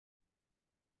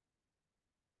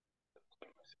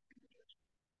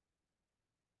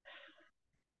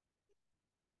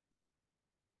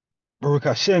Baruch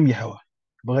Hashem Yahweh.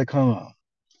 Baruch Haram.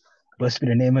 Blessed be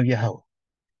the name of Yahweh,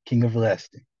 King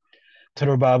everlasting. To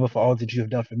the Bible for all that you have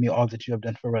done for me, all that you have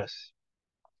done for us.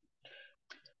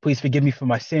 Please forgive me for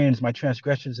my sins, my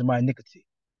transgressions, and my iniquity.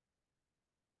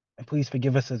 And please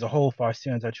forgive us as a whole for our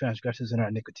sins, our transgressions, and our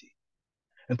iniquity.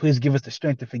 And please give us the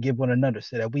strength to forgive one another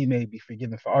so that we may be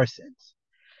forgiven for our sins.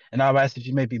 And I ask that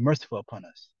you may be merciful upon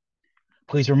us.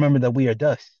 Please remember that we are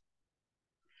dust.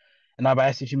 And I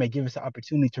ask that you may give us the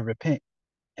opportunity to repent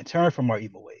and turn from our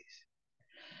evil ways.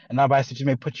 And I ask that you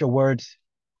may put your words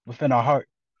within our heart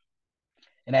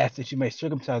and ask that you may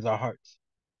circumcise our hearts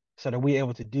so that we are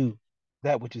able to do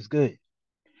that which is good.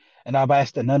 And I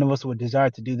ask that none of us would desire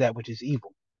to do that which is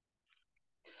evil.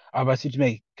 I ask that you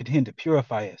may continue to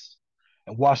purify us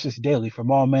and wash us daily from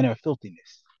all manner of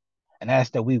filthiness. And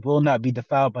ask that we will not be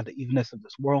defiled by the evilness of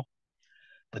this world,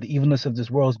 but the evilness of this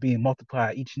world is being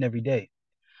multiplied each and every day.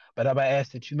 But I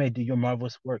ask that you may do your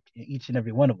marvelous work in each and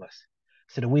every one of us,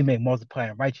 so that we may multiply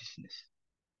in righteousness.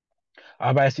 I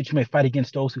ask that you may fight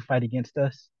against those who fight against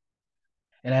us,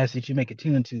 and I ask that you may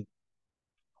continue to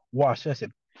wash us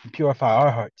and purify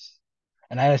our hearts.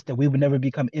 And I ask that we would never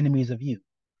become enemies of you,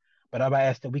 but I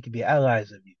ask that we could be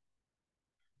allies of you.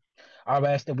 I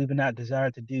ask that we would not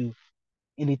desire to do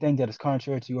anything that is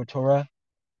contrary to your Torah,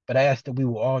 but I ask that we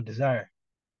will all desire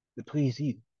to please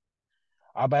you.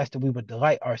 I ask that we would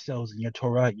delight ourselves in your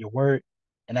Torah, your word,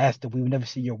 and I ask that we would never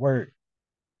see your word,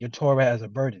 your Torah, as a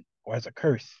burden or as a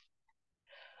curse.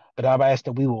 But I ask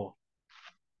that we will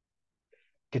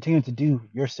continue to do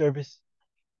your service,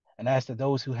 and I ask that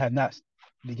those who have not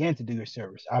began to do your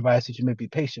service, I ask that you may be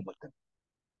patient with them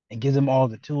and give them all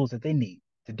the tools that they need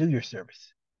to do your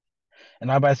service.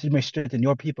 And I ask that you may strengthen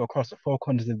your people across the four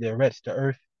corners of their rest to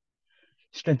earth,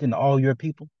 strengthen all your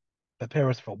people, prepare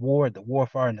us for war, the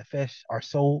warfare in the flesh, our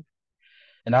soul.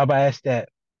 And I ask that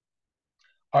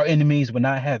our enemies will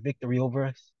not have victory over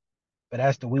us, but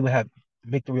ask that we will have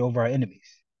victory over our enemies.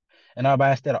 And I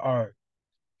ask that our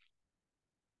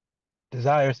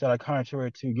desires that are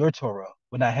contrary to your Torah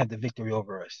will not have the victory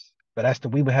over us, but ask that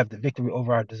we will have the victory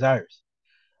over our desires.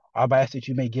 I ask that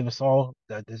you may give us all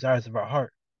the desires of our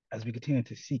heart as we continue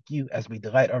to seek you, as we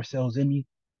delight ourselves in you.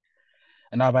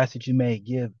 And I ask that you may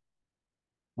give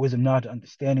wisdom, knowledge,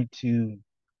 understanding to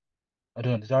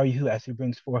Adon AzarYahu as he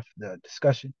brings forth the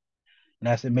discussion. And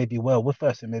ask that it may be well with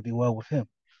us and may be well with him.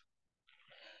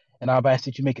 And I ask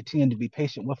that you may continue to be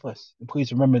patient with us. And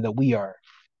please remember that we are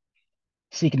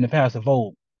seeking the paths of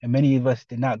old, and many of us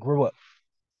did not grow up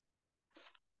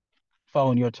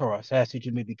following your Torah. So I ask that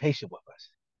you may be patient with us.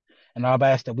 And I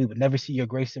ask that we would never see your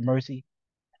grace and mercy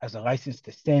as a license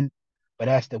to sin, but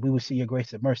ask that we would see your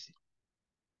grace and mercy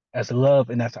as a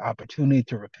love and as an opportunity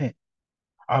to repent.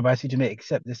 I ask that you may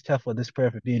accept this tefillah, this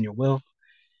prayer for being your will,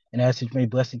 and ask that you may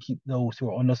bless and keep those who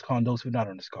are on this call and those who are not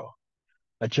on this call.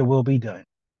 Let your will be done.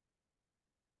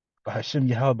 BaHashem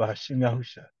Yahweh, BaHashem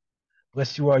Yahusha.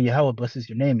 Blessed you are Yahweh, blessed is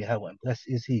your name, Yahweh, and blessed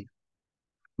is he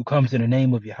who comes in the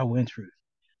name of Yahweh in truth.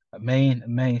 Amen,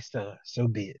 amen, so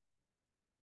be it.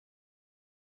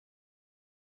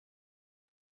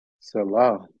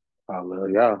 Salah.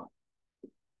 Hallelujah.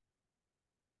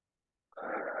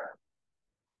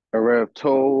 Erev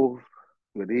Tov.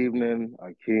 Good evening,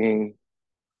 Akeem.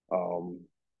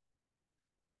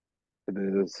 It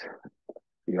is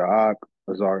Yahak,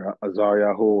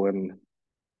 AzarYahu, and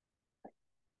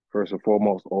first and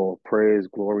foremost, all praise,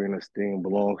 glory, and esteem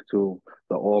belongs to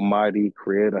the Almighty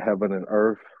Creator, heaven and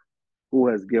earth, who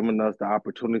has given us the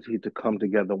opportunity to come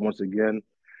together once again,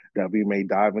 that we may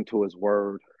dive into His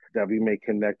Word, that we may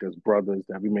connect as brothers,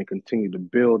 that we may continue to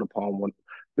build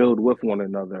with one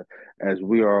another as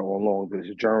we are along this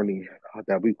journey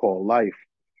that we call life.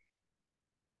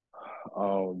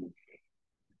 Um,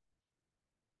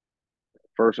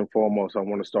 First and foremost, I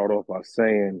want to start off by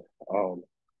saying,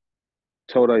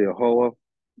 Toda Yehovah,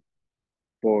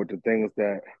 for the things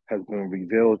that has been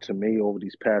revealed to me over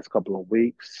these past couple of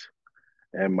weeks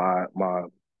and my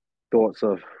thoughts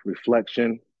of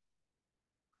reflection.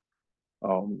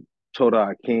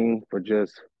 Toda Akeem, for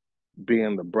just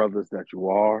being the brothers that you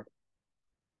are.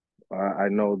 I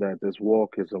know that this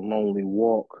walk is a lonely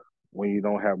walk when you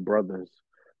don't have brothers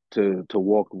to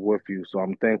walk with you. So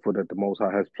I'm thankful that the Most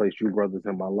High has placed you brothers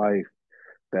in my life,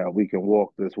 that we can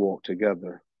walk this walk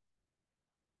together.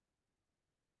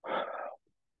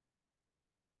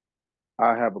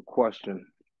 I have a question,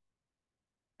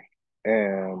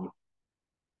 and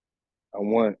I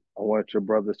want your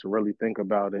brothers to really think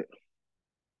about it.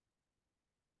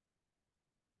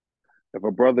 If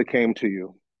a brother came to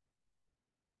you,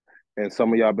 and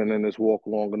some of y'all been in this walk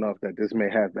long enough that this may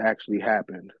have actually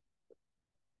happened,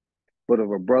 But if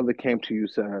a brother came to you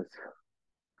says,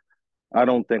 I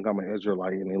don't think I'm an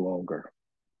Israelite any longer.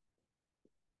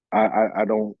 I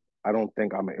don't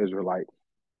think I'm an Israelite.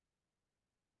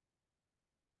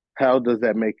 How does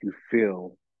that make you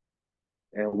feel?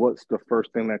 And what's the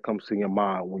first thing that comes to your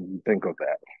mind when you think of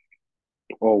that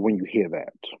or when you hear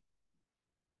that?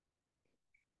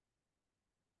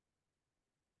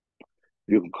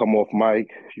 You can come off mic,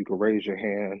 you can raise your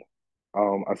hand.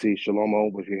 I see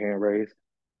Shalomo with your hand raised.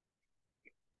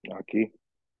 Aki.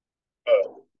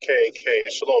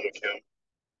 Shalom, Kim.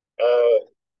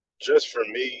 Just for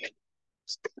me,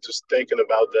 just thinking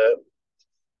about that,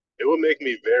 it would make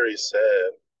me very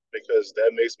sad because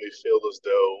that makes me feel as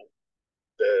though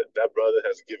that brother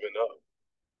has given up.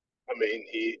 I mean,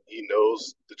 he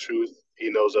knows the truth.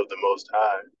 He knows of the Most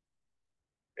High,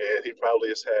 and he probably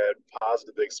has had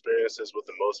positive experiences with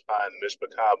the Most High and the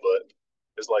Mishpachah, but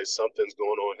it's like something's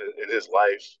going on in his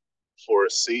life for a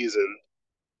season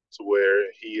to where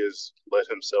he has let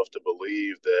himself to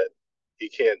believe that he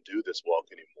can't do this walk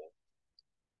anymore,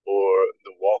 or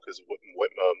the walk is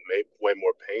way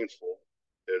more painful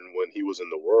than when he was in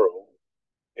the world.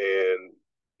 And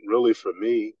really, for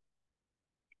me,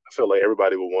 I feel like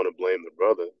everybody would want to blame the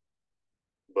brother,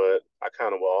 but I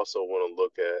kind of also want to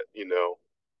look at,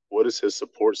 what is his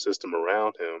support system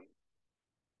around him,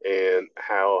 and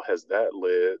how has that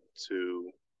led to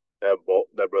that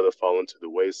brother falling to the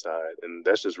wayside? And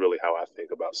that's just really how I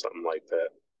think about something like that.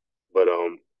 But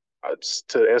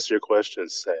to answer your question,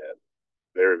 sad,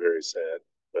 very very sad.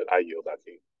 But I yield,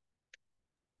 Aki.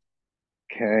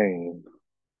 Kane.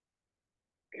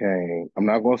 Kane. I'm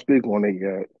not going to speak on it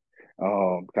yet.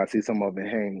 I see some of the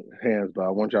hands, but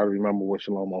I want y'all to remember what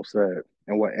Shalomo said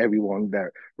and what everyone that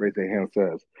raised their hand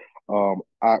says.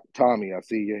 Tommy, I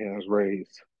see your hands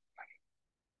raised.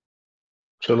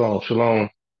 Shalom, shalom.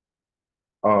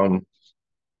 Um,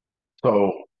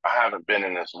 so I haven't been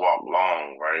in this walk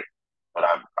long, right? But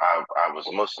I was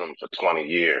Muslim for 20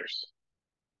 years,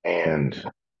 and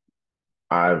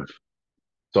I've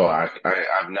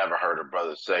I've never heard a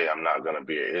brother say I'm not gonna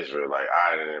be an Israelite.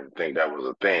 I didn't even think that was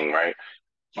a thing, right?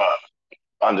 But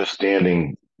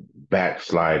understanding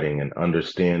backsliding and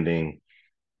understanding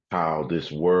how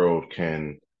this world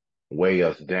can weigh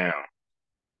us down.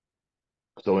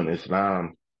 So in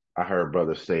Islam, I heard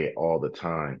brothers say it all the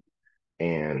time,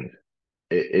 and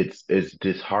it's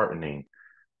disheartening.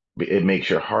 It makes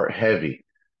your heart heavy.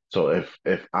 So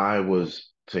if I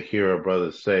was to hear a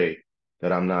brother say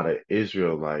that I'm not an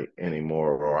Israelite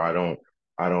anymore, or I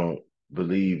don't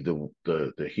believe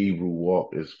the Hebrew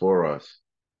walk is for us,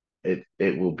 it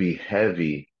will be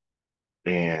heavy,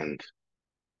 and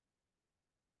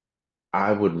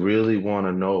I would really want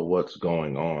to know what's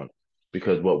going on,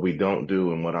 because what we don't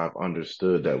do and what I've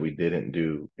understood that we didn't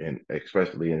do, and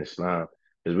especially in Islam,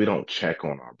 is we don't check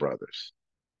on our brothers.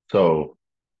 So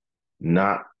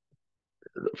not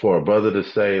for a brother to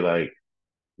say like,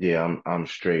 yeah, I'm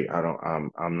straight.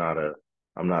 I'm not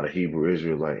a Hebrew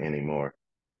Israelite anymore.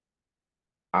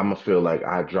 I'm gonna feel like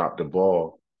I dropped the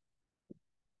ball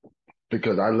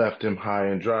because I left him high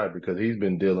and dry, because he's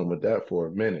been dealing with that for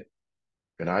a minute,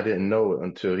 and I didn't know it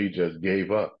until he just gave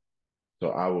up. So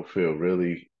I would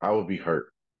be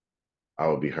hurt. I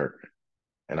would be hurt,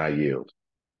 and I yield.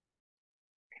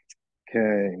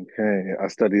 Kane. I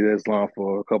studied Islam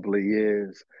for a couple of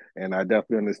years, and I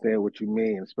definitely understand what you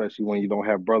mean, especially when you don't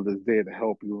have brothers there to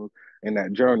help you in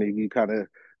that journey. You kind of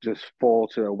just fall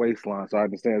to the waistline. So I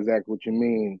understand exactly what you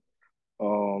mean.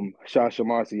 Shasha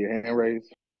Marcy, your hand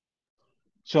raised.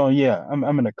 So yeah,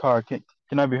 I'm in a car. Can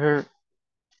I be heard?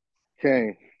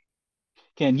 Kane.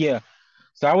 Yeah.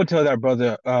 So I would tell that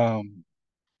brother,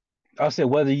 I'll say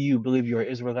whether you believe you're an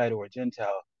Israelite or a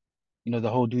Gentile, the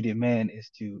whole duty of man is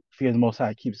to fear the Most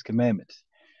High, keep His commandments.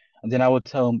 And then I would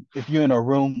tell him, if you're in a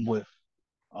room with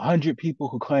 100 people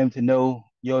who claim to know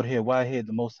YHWH,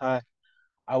 the Most High,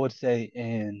 I would say,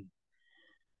 and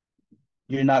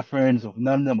you're not friends with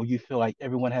none of them, or you feel like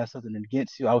everyone has something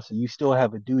against you, I would say you still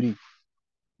have a duty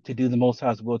to do the Most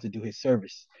High's will, to do His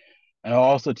service. And I'll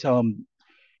also tell him,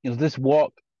 this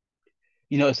walk,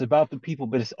 it's about the people,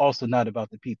 but it's also not about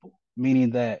the people,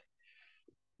 meaning that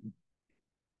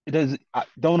it does.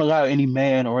 Don't allow any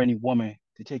man or any woman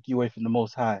to take you away from the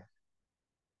Most High.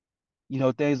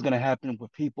 Things are gonna happen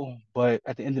with people, but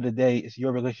at the end of the day, it's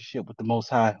your relationship with the Most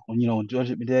High. When on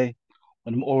Judgment Day,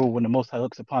 when the Most High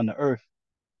looks upon the earth,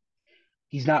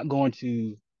 He's not going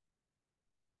to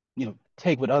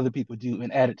take what other people do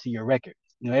and add it to your record.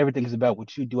 Everything is about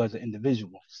what you do as an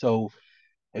individual. So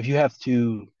if you have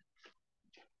to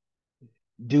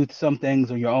do some things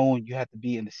on your own, you have to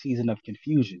be in the season of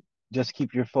confusion. Just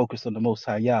keep your focus on the Most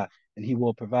High Yah. and He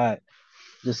will provide.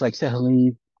 Just like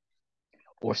Tehillim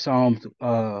or Psalms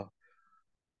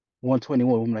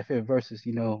 121, one of my favorite verses.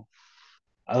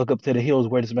 I look up to the hills.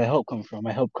 Where does my help come from?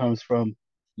 My help comes from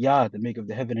Yah, the maker of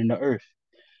the heaven and the earth.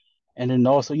 And then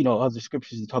also, other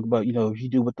scriptures that talk about, if you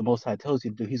do what the Most High tells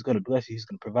you to do, He's going to bless you. He's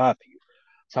going to provide for you.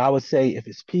 So I would say if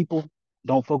it's people,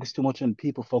 don't focus too much on the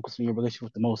people. Focus on your relationship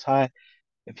with the Most High.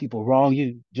 If people wrong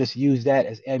you, just use that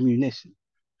as ammunition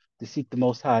to seek the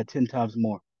Most High 10 times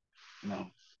more.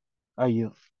 Are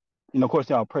you? Of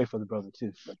course, I'll pray for the brother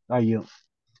too. But are you?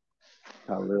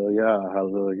 Hallelujah,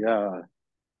 hallelujah.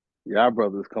 Y'all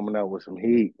brothers coming out with some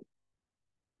heat.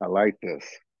 I like this.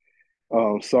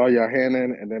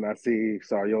 Yohanan, and then I see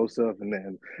Sar Yosef, and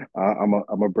then I'm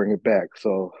gonna bring it back.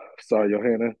 So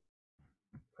Yohanan.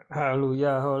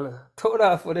 Hallelujah. Told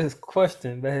out for this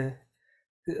question, man.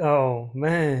 Oh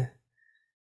man.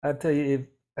 I tell you, if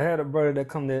I had a brother that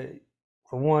come there,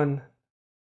 for one,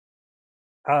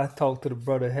 I talk to the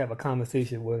brother, have a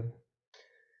conversation with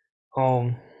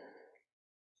him.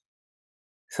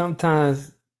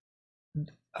 Sometimes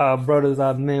our brothers,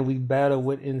 our men, we battle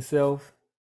within self,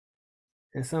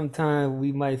 and sometimes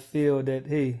we might feel that,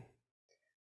 hey,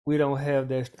 we don't have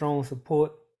that strong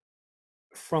support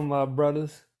from our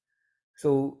brothers.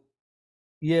 So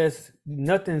yes,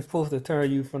 nothing's supposed to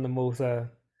turn you from the Most High,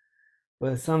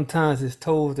 but sometimes it's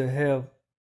told to have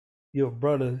your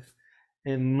brothers.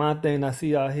 And my thing I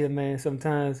see out here, man,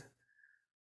 sometimes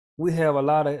we have a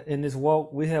lot of, in this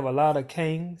walk, we have a lot of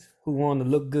kings who want to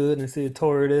look good and say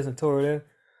Torah this and Torah that,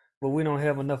 but we don't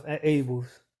have enough Abels.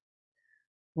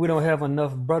 We don't have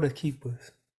enough brother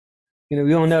keepers. We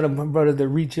don't have a brother to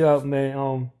reach out,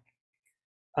 man.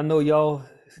 I know y'all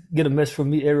get a message from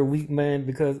me every week, man,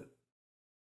 because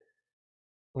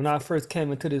when I first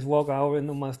came into this walk, I already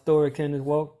know my story came this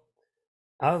walk.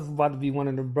 I was about to be one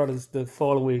of the brothers to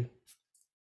fall away.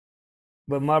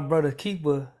 But my brother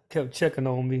keeper kept checking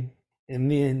on me. And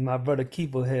me and my brother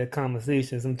keeper had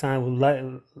conversations, sometimes with like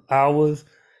hours,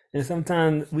 and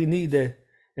sometimes we need that.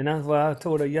 And that's why I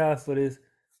told her, y'all, for this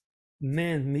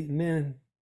men meet men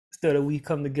study we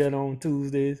come together on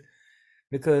Tuesdays,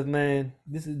 because man,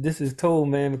 this is told,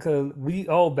 man, because we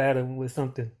all battle with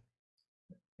something.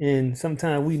 And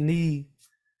sometimes we need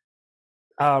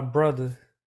our brother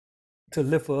to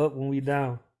lift her up when we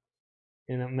down.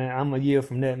 And man, I'm a year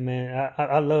from that, man.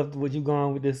 I love what you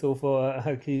going with this so far.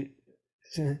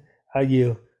 I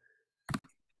yield.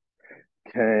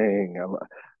 Kang,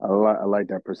 I like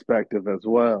that perspective as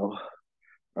well.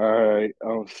 All right,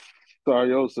 Sar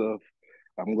Yosef.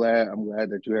 I'm glad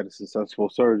that you had a successful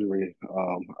surgery.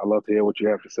 I love to hear what you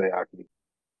have to say, Aki.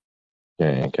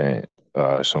 Okay.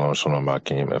 Shalom, shalom,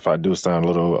 Akim. If I do sound a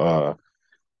little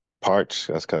parched,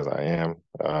 that's because I am.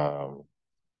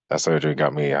 That surgery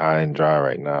got me high and dry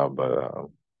right now, but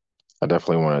I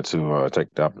definitely wanted to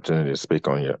take the opportunity to speak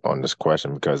on this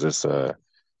question because it's a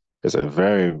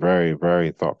very, very,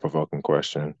 very thought-provoking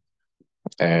question,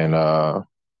 and I'm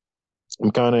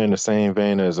kind of in the same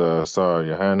vein as Sarah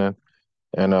Yohanan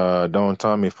and Don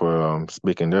Tommy for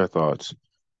speaking their thoughts.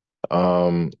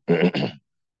 In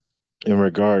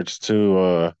regards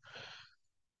to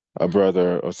a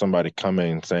brother or somebody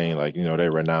coming saying like they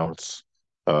renounce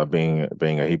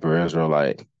being a Hebrew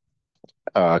Israelite,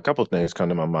 a couple of things come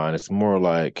to my mind. It's more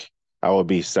like I would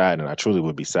be saddened. I truly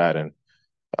would be saddened.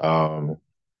 Um,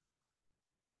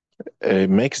 it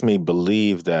makes me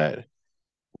believe that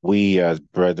we as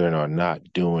brethren are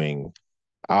not doing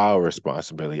our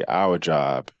responsibility, our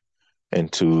job,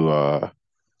 into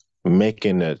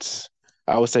making it.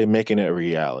 I would say making it a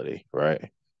reality,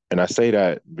 right? And I say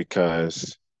that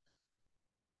because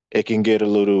it can get a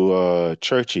little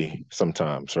churchy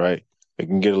sometimes, right? It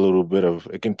can get a little bit of,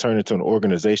 it can turn into an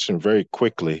organization very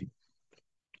quickly.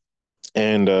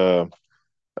 And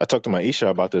I talk to my Isha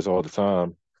about this all the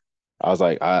time. I was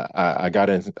like, I got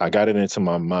it into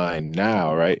my mind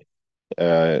now, right?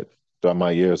 Throughout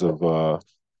my years of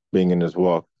being in this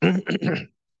walk, that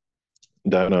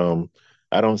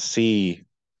I don't see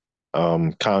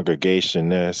congregation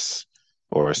this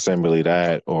or assembly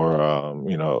that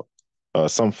or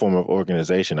some form of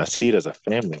organization. I see it as a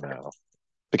family now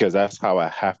because that's how I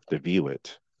have to view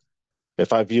it.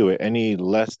 If I view it any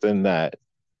less than that,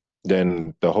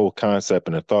 then the whole concept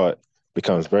and the thought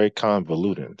becomes very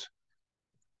convoluted.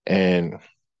 And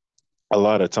a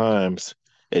lot of times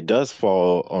it does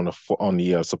fall on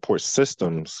the support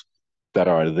systems that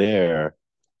are there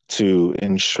to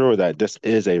ensure that this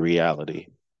is a reality,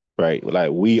 right?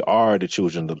 Like we are the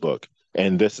children of the book,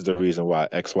 and this is the reason why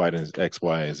X, Y,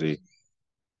 and Z.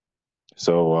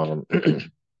 So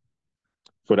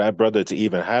for that brother to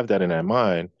even have that in their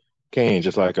mind, Kane,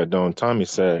 just like Adon Tommy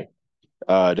said,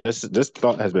 This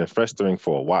thought has been festering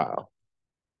for a while,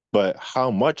 but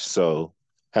how much so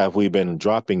have we been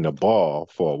dropping the ball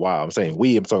for a while? I'm saying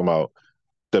we. I'm talking about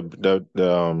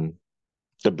the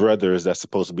brothers that's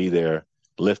supposed to be there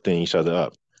lifting each other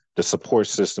up, the support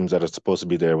systems that are supposed to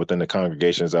be there within the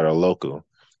congregations that are local,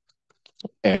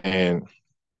 and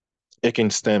it can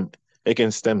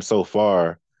stem so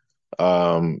far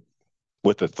um,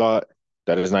 with the thought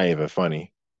that is not even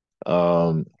funny.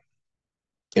 Um,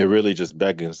 it really just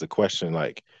begs the question,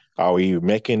 like, are we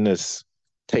making this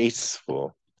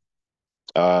tasteful?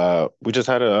 We just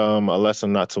had a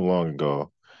lesson not too long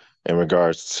ago in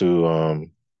regards to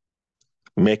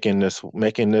making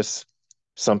this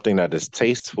something that is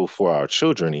tasteful for our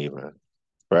children, even,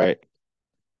 right?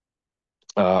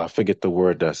 I forget the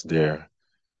word that's there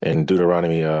in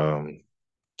Deuteronomy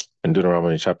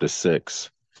chapter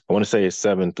 6. I want to say it's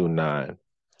 7 through 9,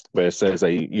 but it says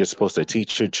that you're supposed to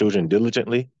teach your children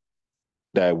diligently.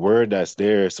 That word that's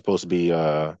there is supposed to be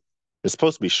it's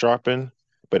supposed to be sharpened,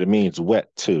 but it means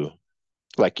wet too.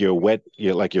 Like you're wet,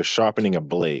 you're sharpening a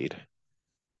blade.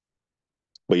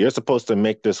 But you're supposed to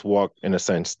make this walk, in a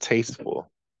sense, tasteful.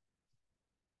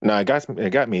 Now it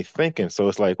got me thinking. So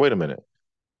it's like, wait a minute.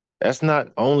 That's not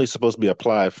only supposed to be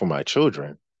applied for my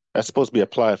children. That's supposed to be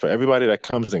applied for everybody that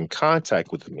comes in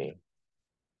contact with me.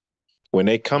 When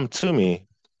they come to me,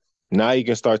 now you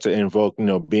can start to invoke,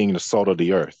 being the salt of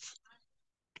the earth,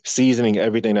 seasoning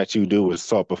everything that you do with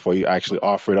salt before you actually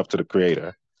offer it up to the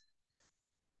Creator.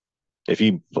 If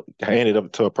you hand it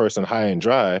up to a person high and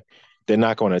dry, they're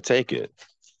not going to take it.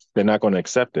 They're not going to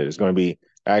accept it. It's going to be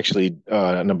actually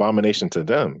an abomination to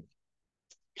them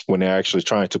when they're actually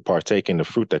trying to partake in the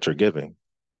fruit that you're giving.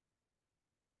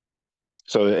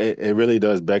 So it really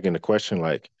does beg into question,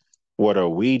 like, what are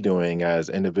we doing as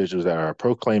individuals that are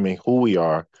proclaiming who we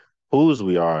are, whose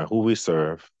we are, and who we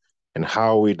serve, and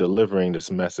how are we delivering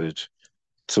this message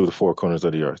to the four corners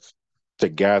of the earth to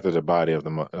gather the body of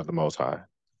the Most High?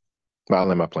 I'll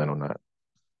land my plane on that.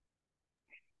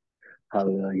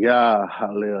 Hallelujah,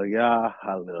 hallelujah,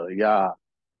 hallelujah.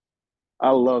 I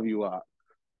love you,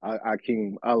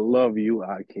 Akeem. I love you,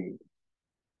 Akeem.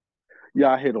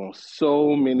 Y'all hit on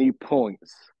so many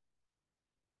points.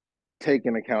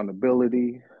 Taking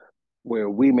accountability where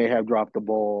we may have dropped the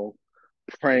ball,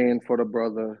 praying for the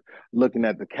brother, looking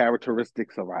at the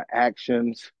characteristics of our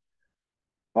actions.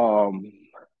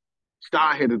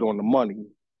 Star hit it on the money.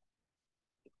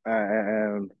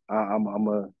 And I'm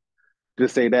going to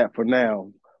just say that for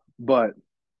now. But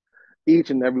each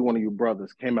and every one of you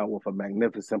brothers came out with a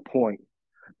magnificent point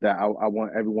that I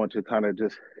want everyone to kind of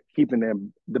just keep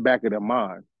in the back of their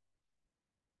mind.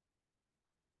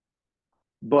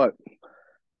 But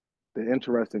the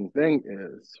interesting thing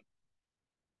is,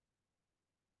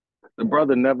 the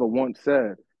brother never once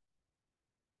said,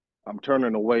 I'm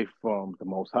turning away from the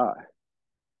Most High.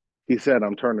 He said,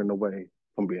 I'm turning away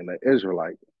from being an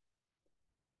Israelite.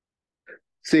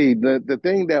 See, the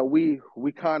thing that we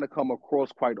kind of come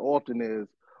across quite often is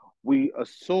we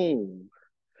assume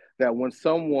that when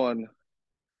someone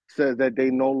says that they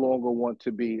no longer want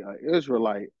to be an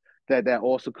Israelite, that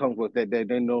also comes with that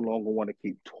they no longer want to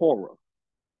keep Torah.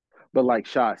 But like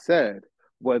Shah said,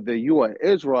 whether you are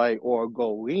Israelite or a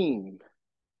Goyim,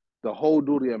 the whole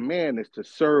duty of man is to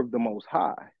serve the Most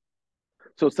High.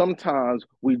 So sometimes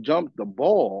we jump the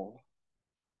ball,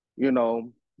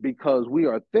 because we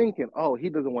are thinking, oh, he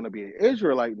doesn't want to be an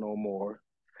Israelite no more.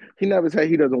 He never said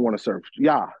he doesn't want to serve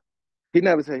Yah. He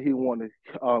never said he wanted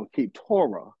to keep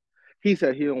Torah. He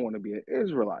said he don't want to be an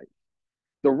Israelite.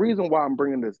 The reason why I'm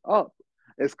bringing this up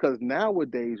is because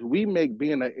nowadays we make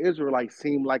being an Israelite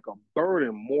seem like a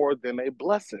burden more than a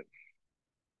blessing.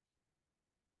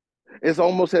 It's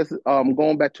almost as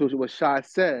going back to what Shai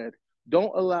said,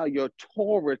 don't allow your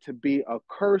Torah to be a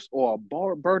curse or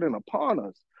a burden upon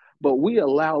us, but we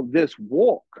allow this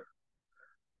walk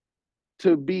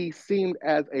to be seen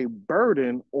as a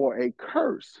burden or a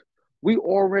curse. We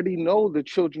already know the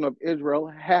children of Israel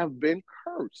have been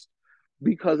cursed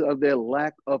because of their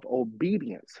lack of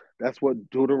obedience. That's what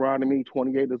Deuteronomy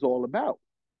 28 is all about.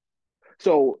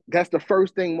 So that's the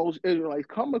first thing most Israelites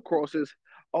come across is,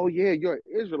 oh yeah, you're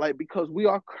an Israelite because we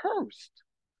are cursed.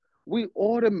 We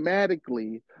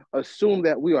automatically assume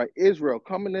that we are Israel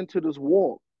coming into this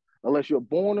walk, unless you're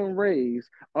born and raised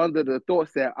under the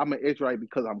thoughts that I'm an Israelite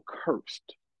because I'm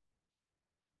cursed.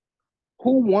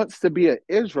 Who wants to be an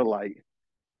Israelite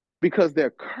because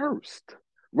they're cursed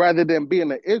rather than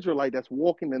being an Israelite that's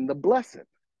walking in the blessing?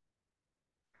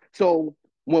 So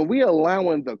when we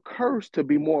allowing the curse to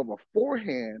be more of a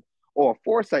forehand or a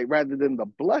foresight rather than the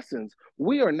blessings,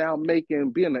 we are now making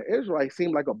being an Israelite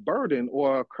seem like a burden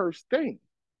or a cursed thing.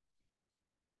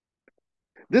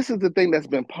 This is the thing that's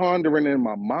been pondering in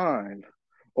my mind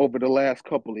over the last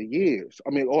couple of years. I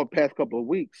mean, or past couple of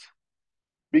weeks.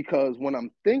 Because when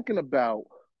I'm thinking about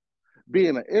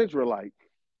being an Israelite,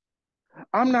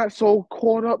 I'm not so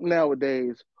caught up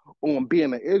nowadays on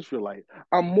being an Israelite.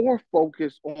 I'm more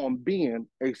focused on being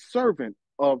a servant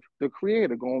of the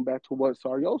Creator, going back to what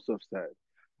AzarYahu said.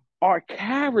 Our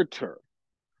character,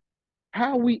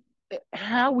 how we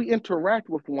interact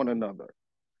with one another,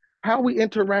 how we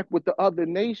interact with the other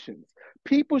nations.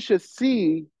 People should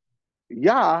see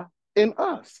Yah in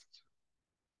us.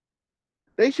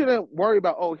 They shouldn't worry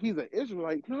about, oh, he's an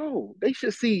Israelite. No, they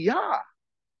should see Yah.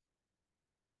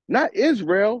 Not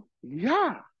Israel,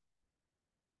 Yah.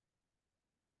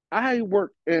 I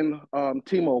work in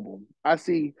T-Mobile. I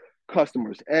see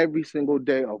customers every single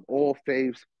day of all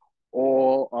faiths,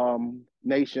 all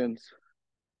nations,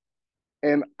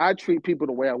 and I treat people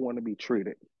the way I want to be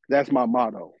treated. That's my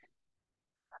motto.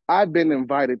 I've been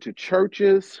invited to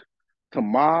churches, to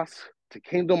mosques, to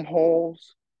kingdom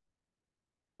halls,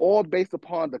 all based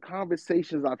upon the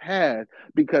conversations I've had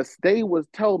because they was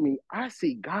telling me, I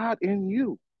see God in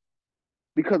you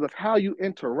because of how you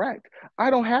interact. I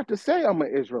don't have to say I'm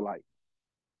an Israelite.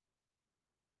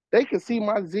 They can see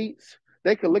my zeets.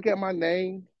 They can look at my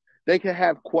name. They can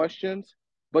have questions.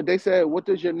 But they said, what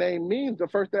does your name mean? The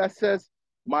first thing I says,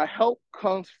 my help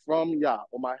comes from Yah,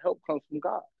 or my help comes from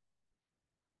God.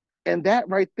 And that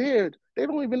right there, they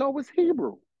don't even know it's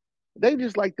Hebrew. They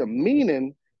just like the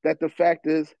meaning that the fact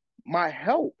is my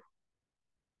help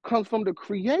comes from the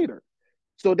Creator.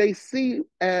 So they see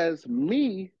as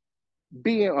me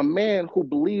being a man who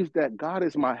believes that God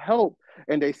is my help,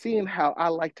 and they seeing how I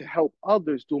like to help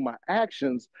others through my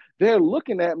actions, they're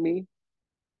looking at me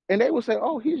and they will say,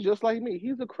 oh, he's just like me.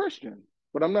 He's a Christian,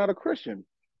 but I'm not a Christian.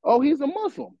 Oh, he's a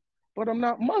Muslim, but I'm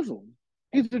not Muslim.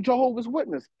 He's a Jehovah's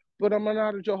Witness, but I'm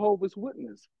not a Jehovah's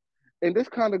Witness. And this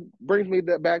kind of brings me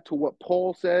back to what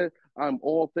Paul said, I'm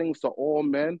all things to all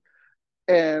men.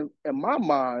 And in my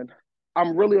mind,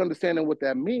 I'm really understanding what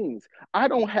that means. I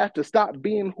don't have to stop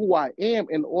being who I am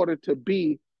in order to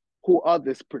be who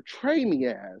others portray me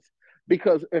as.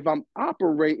 Because if I'm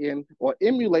operating or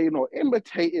emulating or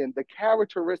imitating the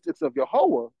characteristics of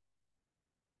Yahuwah,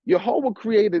 Yahuwah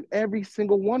created every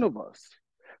single one of us.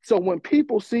 So when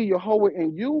people see Yahuwah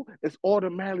in you, it's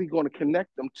automatically going to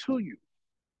connect them to you.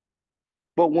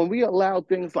 But when we allow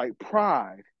things like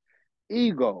pride,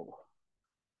 ego,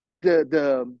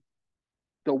 the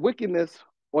wickedness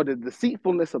or the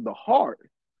deceitfulness of the heart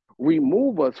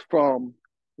remove us from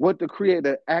what the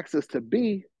Creator asks us to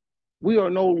be, we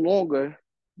are no longer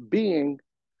being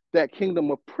that kingdom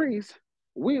of priests.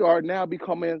 We are now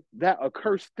becoming that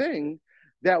accursed thing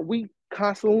that we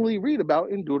constantly read about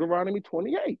in Deuteronomy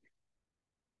 28.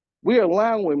 We are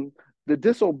allowing the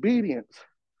disobedience,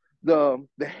 the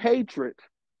hatred,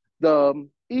 the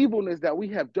evilness that we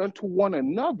have done to one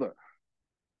another,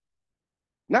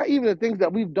 not even the things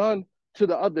that we've done to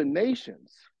the other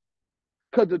nations.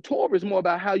 Because the Torah is more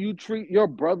about how you treat your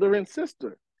brother and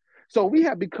sister. So we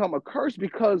have become accursed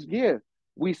because, yeah,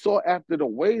 we sought after the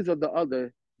ways of the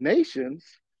other nations,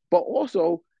 but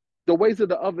also the ways of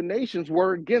the other nations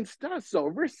were against us. So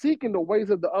if we're seeking the ways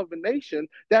of the other nation,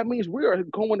 that means we are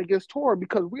going against Torah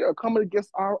because we are coming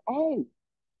against our own.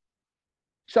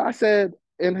 Shah said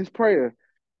in his prayer,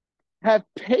 have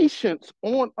patience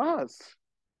on us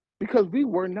because we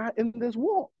were not in this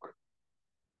walk.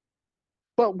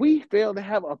 But we fail to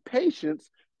have a patience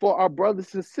for our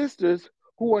brothers and sisters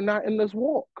who are not in this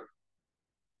walk.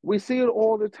 We see it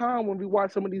all the time when we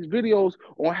watch some of these videos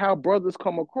on how brothers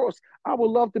come across. I would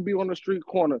love to be on the street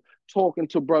corner talking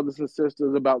to brothers and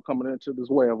sisters about coming into this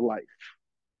way of life.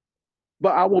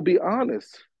 But I will be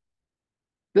honest,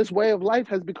 this way of life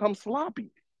has become sloppy.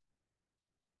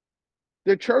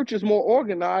 The church is more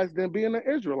organized than being an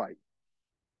Israelite.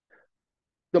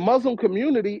 The Muslim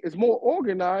community is more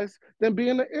organized than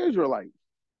being an Israelite.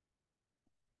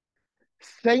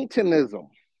 Satanism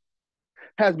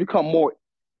has become more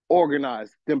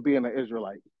organized than being an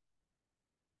Israelite.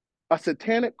 A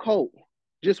satanic cult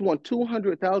just won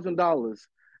 $200,000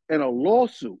 in a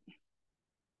lawsuit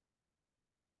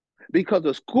because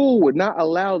the school would not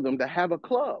allow them to have a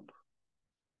club.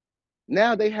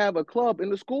 Now they have a club in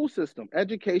the school system,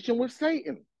 Education with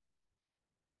Satan.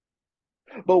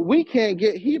 But we can't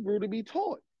get Hebrew to be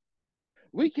taught.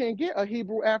 We can't get a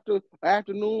Hebrew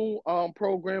afternoon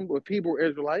program with Hebrew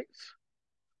Israelites.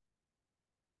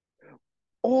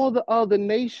 All the other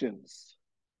nations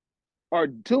are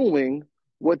doing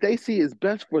what they see is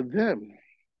best for them,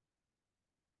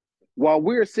 while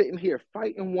we're sitting here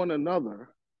fighting one another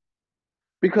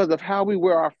because of how we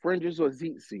wear our fringes or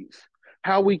tzitzis,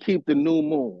 how we keep the new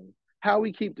moon, how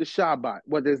we keep the Shabbat,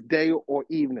 whether it's day or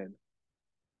evening.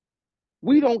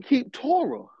 We don't keep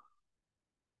Torah.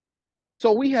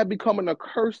 So we have become an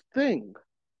accursed thing.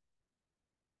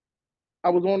 I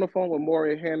was on the phone with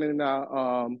Maury Hannon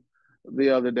the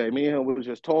other day. Me and him was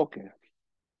just talking.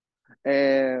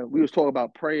 And we was talking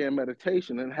about prayer and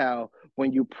meditation and how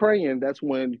when you praying, that's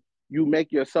when you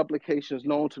make your supplications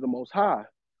known to the Most High.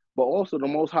 But also the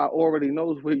Most High already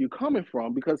knows where you're coming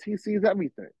from because he sees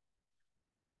everything.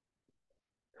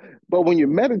 But when you're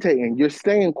meditating, you're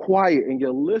staying quiet and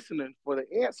you're listening for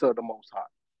the answer of the Most High.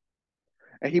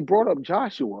 And he brought up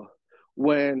Joshua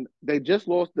when they just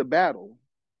lost the battle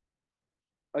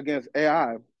against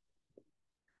AI.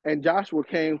 And Joshua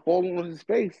came falling on his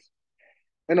face.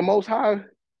 And the Most High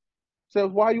says,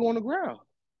 why are you on the ground?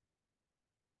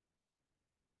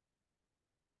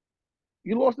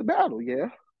 You lost the battle, yeah.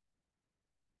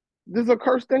 There's a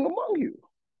cursed thing among you,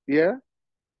 yeah.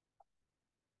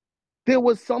 There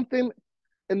was something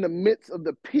in the midst of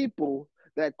the people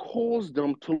that caused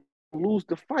them to lose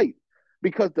the fight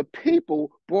because the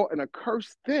people brought an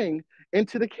accursed thing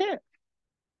into the camp.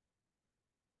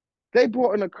 They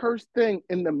brought an accursed thing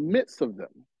in the midst of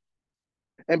them.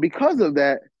 And because of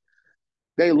that,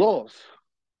 they lost.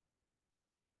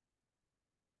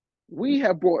 We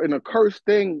have brought an accursed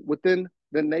thing within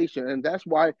the nation, and that's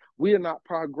why we are not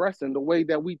progressing the way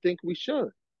that we think we should.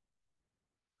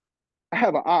 I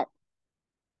have an Ak.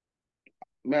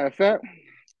 Matter of fact,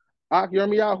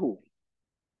 YHWH,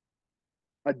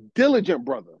 a diligent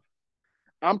brother.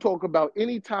 I'm talking about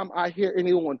anytime I hear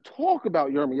anyone talk about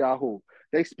YHWH,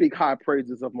 they speak high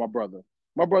praises of my brother.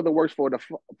 My brother works for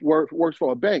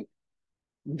a bank,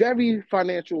 very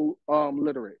financial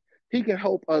literate. He can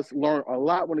help us learn a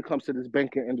lot when it comes to this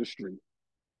banking industry.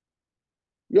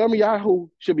 YHWH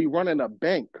should be running a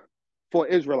bank for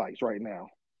Israelites right now.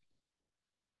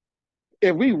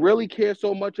 If we really care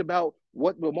so much about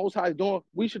what the Most High is doing,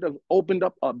 we should have opened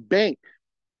up a bank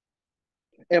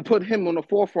and put him on the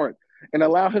forefront and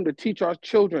allow him to teach our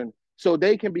children so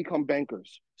they can become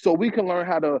bankers, so we can learn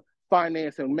how to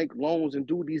finance and make loans and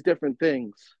do these different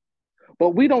things.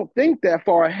 But we don't think that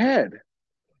far ahead.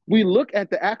 We look at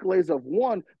the accolades of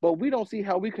one, but we don't see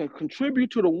how we can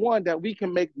contribute to the one that we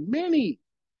can make many.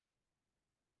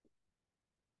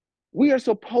 We are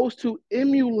supposed to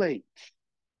emulate,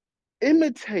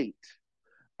 imitate.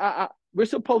 We're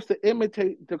supposed to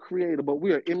imitate the Creator, but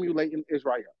we are emulating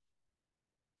Israel.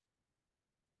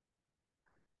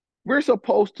 We're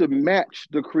supposed to match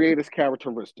the Creator's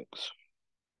characteristics.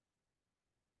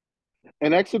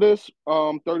 In Exodus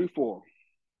 34,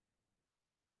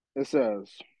 it says,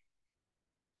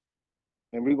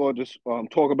 and we're going to just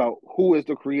talk about who is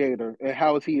the Creator and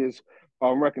how he is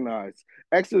recognized.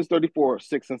 Exodus 34,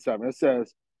 6 and 7, it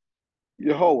says,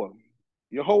 Yehovah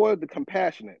the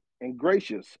compassionate and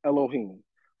gracious Elohim,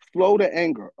 slow to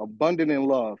anger, abundant in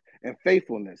love and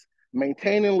faithfulness,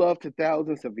 maintaining love to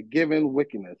thousands and forgiving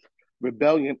wickedness,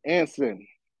 rebellion, and sin,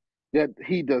 yet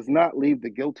he does not leave the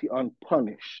guilty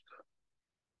unpunished.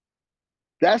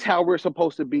 That's how we're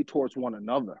supposed to be towards one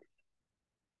another.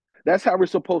 That's how we're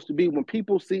supposed to be. When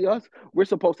people see us, we're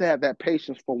supposed to have that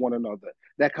patience for one another,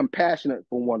 that compassionate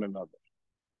for one another,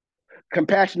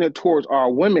 compassionate towards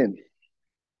our women,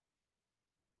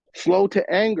 slow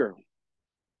to anger,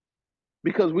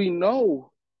 because we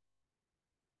know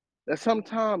that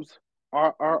sometimes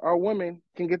our women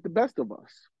can get the best of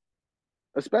us,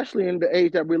 especially in the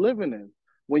age that we're living in.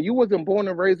 When you wasn't born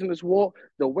and raised in this world,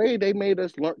 the way they made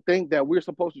us think that we're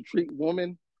supposed to treat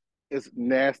women is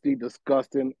nasty,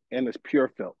 disgusting, and it's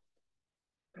pure filth.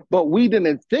 But we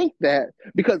didn't think that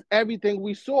because everything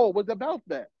we saw was about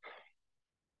that.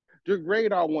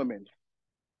 Degrade our women,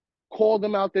 call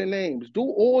them out their names, do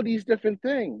all these different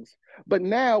things. But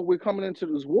now we're coming into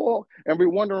this war and we're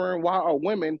wondering why our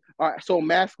women are so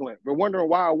masculine. We're wondering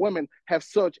why our women have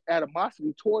such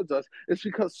animosity towards us. It's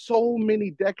because so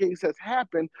many decades has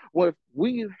happened when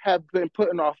we have been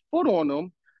putting our foot on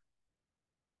them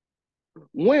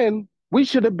when we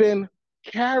should have been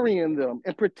carrying them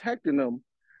and protecting them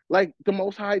like the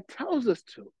Most High tells us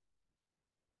to.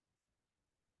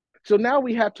 So now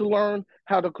we have to learn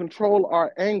how to control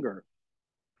our anger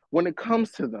when it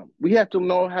comes to them. We have to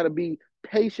know how to be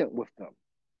patient with them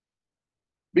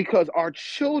because our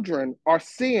children are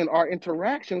seeing our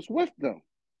interactions with them.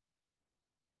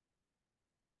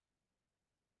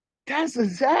 That's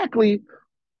exactly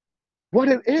what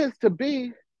it is to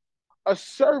be a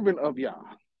servant of Yah.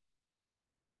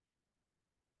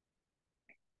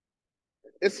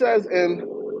 It says in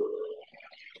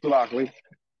Telalim,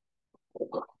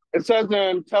 it says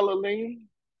in Telalim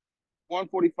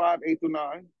 145, 8 through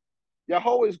 9,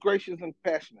 Yahweh is gracious and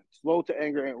passionate, slow to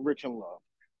anger and rich in love.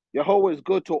 Yahweh is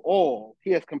good to all.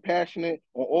 He is compassionate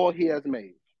on all he has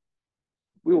made.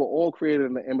 We were all created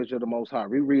in the image of the Most High.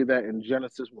 We read that in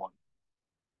Genesis 1.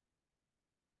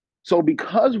 So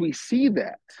because we see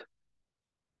that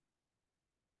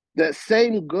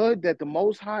same good that the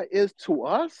Most High is to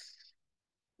us,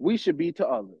 we should be to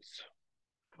others.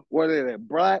 Whether they're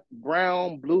black,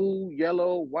 brown, blue,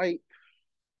 yellow, white,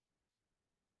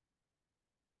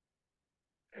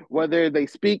 whether they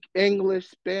speak English,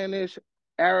 Spanish,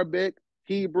 Arabic,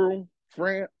 Hebrew,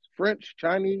 French,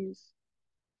 Chinese.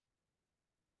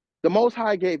 The Most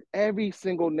High gave every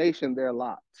single nation their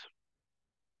lot.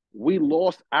 We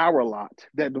lost our lot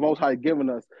that the Most High had given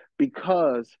us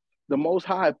because the Most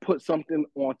High put something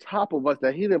on top of us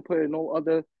that he didn't put in no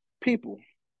other people.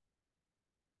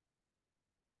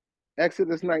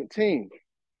 Exodus 19,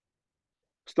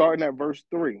 starting at verse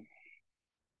 3.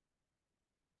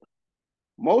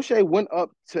 Moshe went up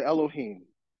to Elohim,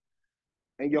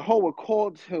 and Yahweh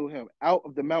called to him out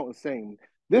of the mountain, saying,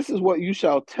 "This is what you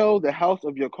shall tell the house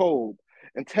of Jacob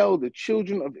and tell the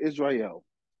children of Israel.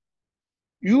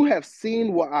 You have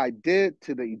seen what I did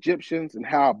to the Egyptians and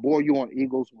how I bore you on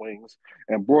eagle's wings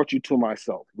and brought you to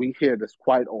myself." We hear this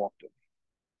quite often.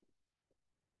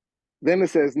 Then it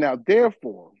says, "Now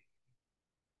therefore,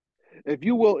 if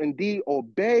you will indeed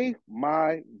obey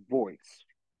my voice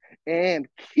and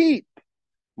keep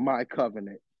my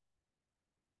covenant,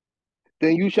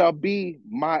 then you shall be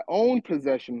my own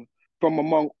possession from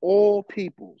among all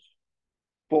peoples,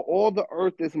 for all the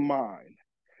earth is mine,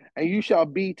 and you shall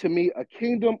be to me a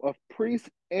kingdom of priests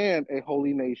and a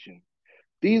holy nation.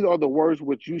 These are the words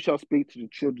which you shall speak to the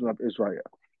children of Israel."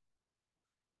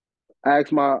 I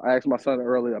asked my son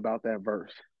earlier about that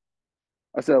verse.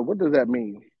 I said, what does that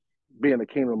mean, being a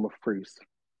kingdom of priests?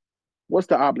 What's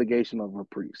the obligation of a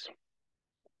priest?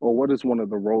 Or what is one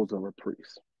of the roles of a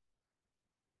priest?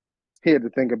 He had to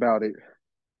think about it.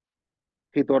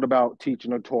 He thought about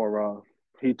teaching the Torah.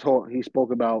 He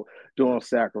spoke about doing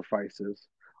sacrifices.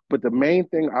 But the main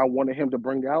thing I wanted him to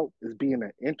bring out is being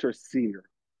an interceder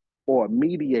or a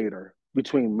mediator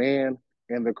between man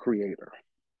and the Creator.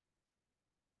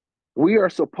 We are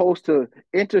supposed to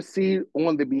intercede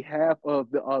on the behalf of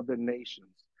the other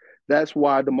nations. That's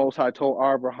why the Most High told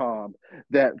Abraham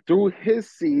that through his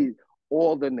seed,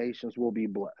 all the nations will be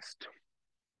blessed.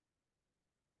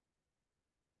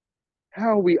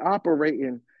 How are we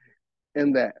operating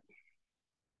in that?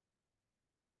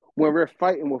 When we're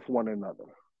fighting with one another.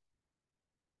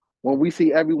 When we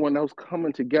see everyone else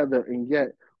coming together and yet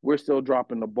we're still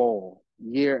dropping the ball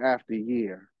year after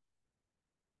year.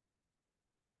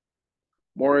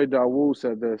 YHWH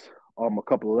said this a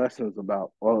couple of lessons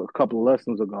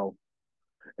ago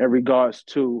in regards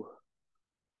to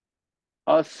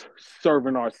us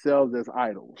serving ourselves as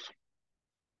idols.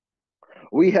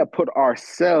 We have put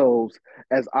ourselves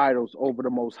as idols over the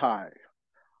Most High.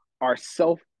 Our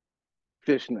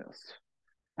selfishness,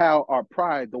 how our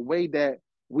pride, the way that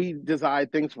we desire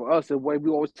things for us, the way we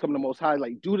always come to the Most High,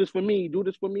 like, do this for me, do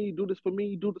this for me, do this for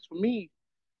me, do this for me.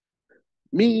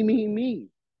 Me.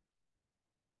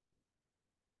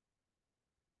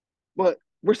 But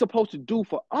we're supposed to do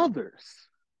for others.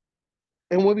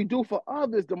 And when we do for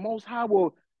others, the Most High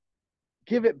will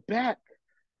give it back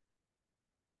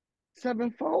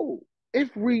sevenfold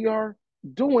if we are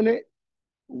doing it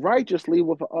righteously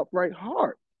with an upright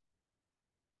heart.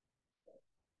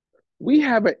 We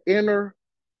have an inner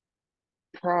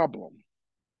problem,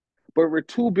 but we're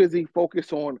too busy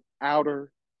focused on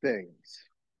outer things.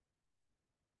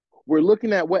 We're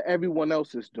looking at what everyone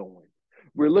else is doing.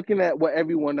 We're looking at what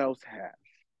everyone else has.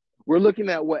 We're looking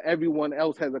at what everyone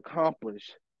else has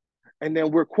accomplished. And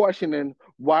then we're questioning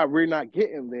why we're not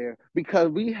getting there because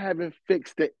we haven't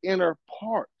fixed the inner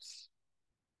parts.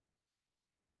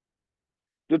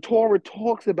 The Torah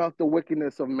talks about the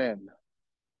wickedness of men.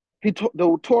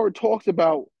 The Torah talks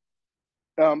about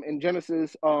in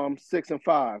Genesis 6 and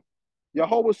 5,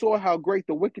 Yahweh saw how great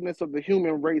the wickedness of the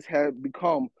human race had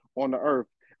become on the earth,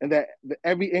 and that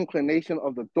every inclination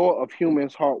of the thought of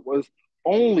humans' heart was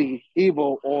only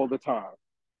evil all the time.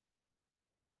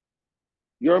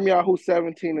 YHWH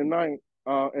 17 and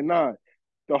 9,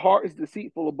 the heart is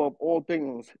deceitful above all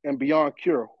things and beyond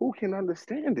cure. Who can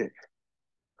understand it?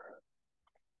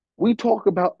 We talk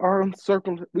about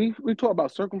we talk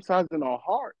about circumcising our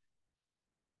heart.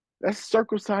 That's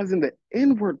circumcising the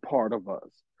inward part of us.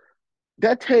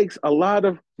 That takes a lot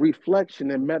of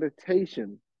reflection and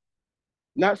meditation,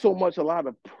 not so much a lot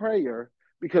of prayer,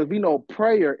 because we know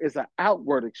prayer is an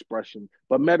outward expression,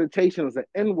 but meditation is an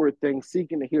inward thing,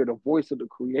 seeking to hear the voice of the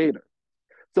Creator.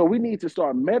 So we need to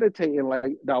start meditating,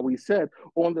 like that we said,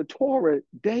 on the Torah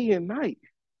day and night.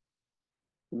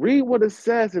 Read what it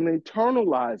says and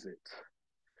internalize it.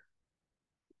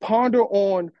 Ponder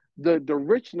on the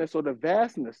richness or the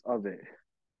vastness of it,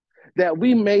 that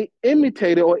we may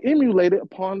imitate it or emulate it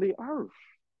upon the earth.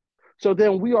 So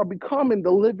then we are becoming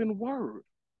the living word,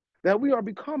 that we are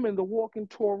becoming the walking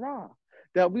Torah,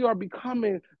 that we are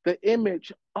becoming the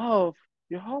image of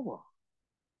Yahweh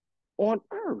on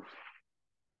earth.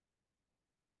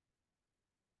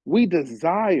 We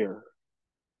desire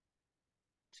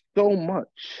so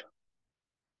much,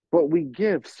 but we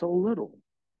give so little.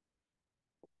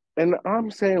 And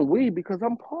I'm saying we because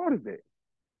I'm part of it.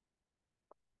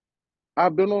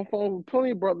 I've been on the phone with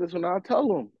plenty of brothers and I tell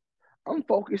them, I'm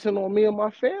focusing on me and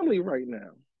my family right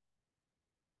now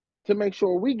to make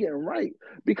sure we getting right,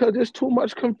 because there's too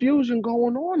much confusion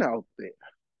going on out there.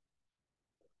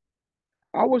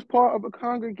 I was part of a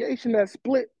congregation that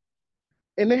split,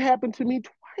 and it happened to me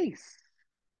twice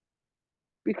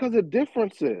because of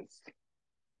differences.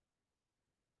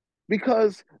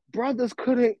 Because brothers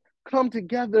couldn't come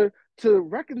together to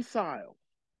reconcile.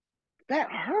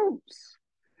 That hurts.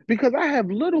 Because I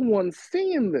have little ones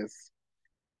seeing this.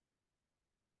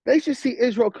 They should see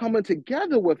Israel coming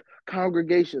together with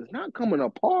congregations, not coming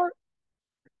apart.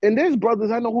 And there's brothers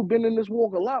I know who've been in this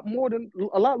walk a lot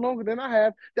longer than I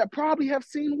have, that probably have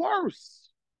seen worse.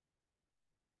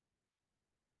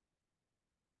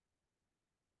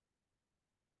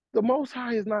 The Most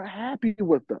High is not happy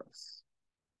with us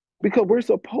because we're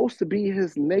supposed to be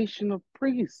his nation of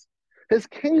priests, his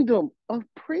kingdom of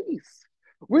priests.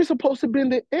 We're supposed to be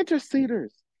the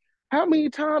interceders. How many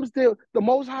times did the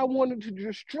Most High wanted to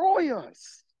destroy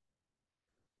us?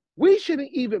 We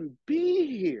shouldn't even be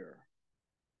here.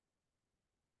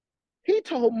 He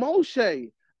told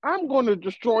Moshe, I'm going to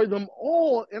destroy them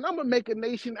all, and I'm going to make a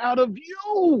nation out of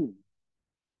you.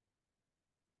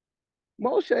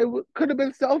 Moshe could have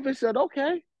been selfish, said,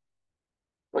 okay.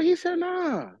 But he said,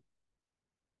 nah.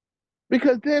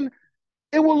 Because then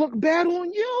it will look bad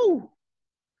on you.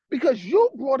 Because you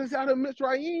brought us out of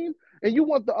Mitzrayim, and you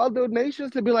want the other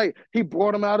nations to be like, he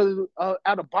brought them out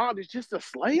of bondage just to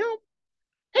slay them?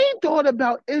 He thought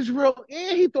about Israel,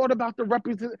 and he thought about the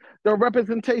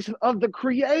representation of the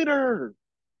Creator.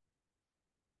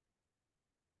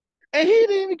 And he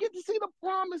didn't even get to see the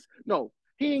promise. No,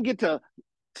 he didn't get to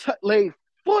lay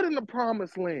foot in the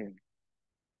promised land.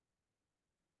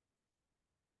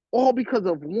 All because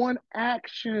of one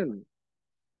action.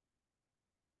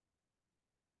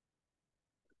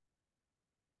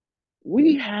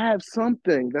 We have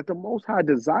something that the Most High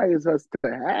desires us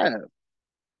to have,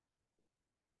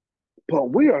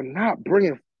 but we are not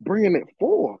bringing it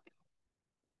forth.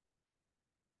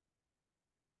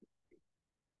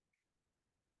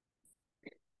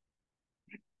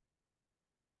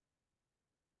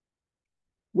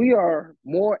 We are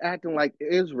more acting like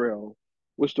Israel,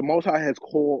 which the Most High has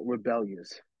called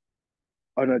rebellious,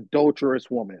 an adulterous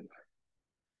woman,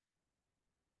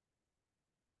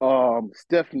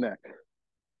 stiff-necked.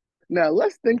 Now,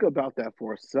 let's think about that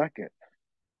for a second.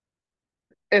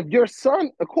 If your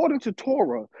son, according to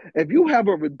Torah, if you have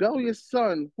a rebellious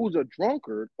son who's a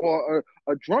drunkard or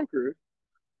a drunkard,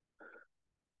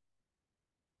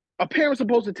 a parent's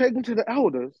supposed to take him to the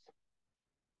elders,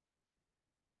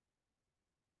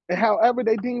 and however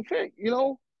they deem fit,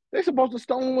 they're supposed to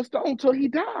stone him with stone till he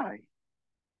die.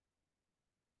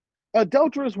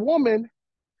 Adulterous woman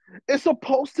is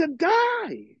supposed to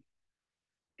die.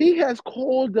 He has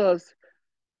called us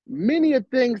many of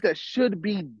things that should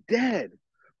be dead,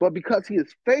 but because he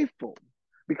is faithful,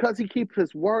 because he keeps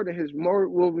his word and his word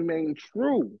will remain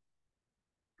true,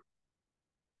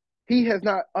 he has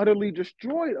not utterly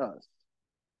destroyed us.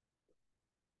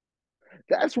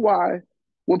 That's why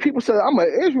when people say, I'm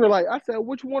an Israelite, I said,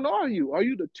 which one are you? Are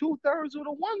you the 2/3 or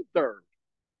the 1/3?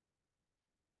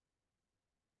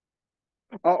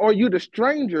 Or are you the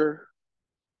stranger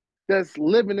that's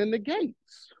living in the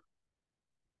gates?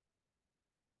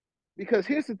 Because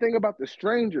here's the thing about the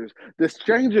strangers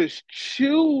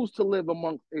choose to live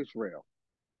amongst Israel.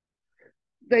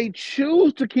 They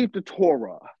choose to keep the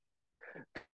Torah.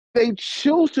 They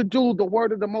choose to do the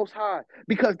word of the Most High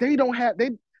because they're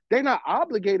not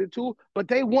obligated to, but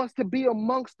they want to be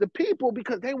amongst the people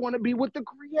because they want to be with the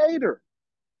Creator.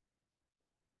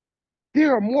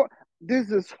 There are more.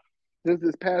 This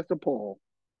is Pastor Paul.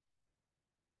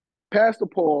 Pastor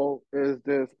Paul is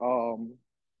this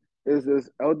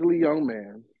elderly young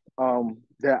man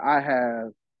that I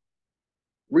have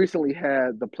recently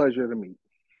had the pleasure to meet.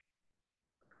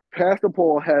 Pastor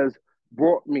Paul has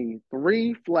brought me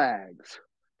 3 flags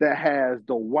that has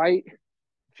the white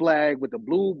flag with the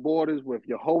blue borders with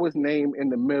Jehovah's name in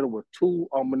the middle with two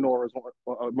menorahs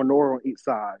a menorah on each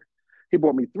side. He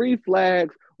bought me 3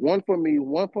 flags, one for me,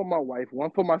 one for my wife, one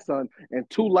for my son, and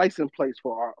 2 license plates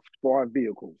for our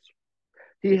vehicles.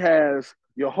 He has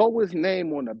Jehovah's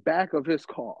name on the back of his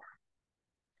car.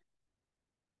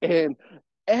 And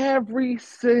every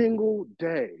single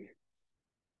day,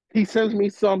 he sends me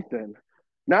something,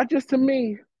 not just to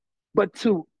me, but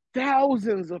to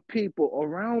thousands of people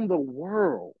around the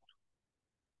world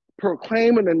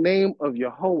proclaiming the name of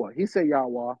Yahweh. He said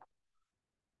Yahweh,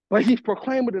 but he's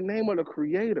proclaiming the name of the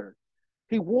Creator.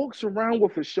 He walks around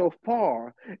with a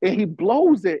shofar and he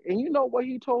blows it. And you know what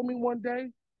he told me one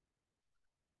day?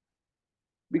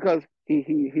 Because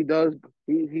he does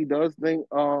think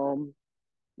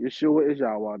Yeshua is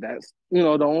Yahweh. That's the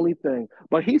only thing.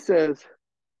 But he says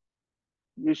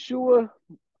Yeshua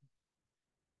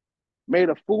made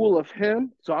a fool of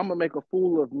him, so I'm gonna make a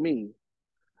fool of me.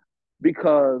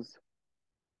 Because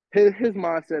his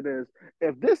mindset is,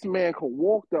 if this man could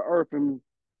walk the earth and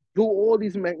do all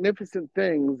these magnificent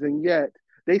things, and yet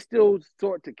they still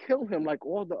sought to kill him like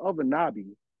all the other Nabi,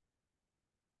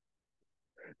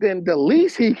 then the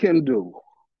least he can do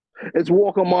is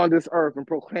walk among this earth and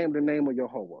proclaim the name of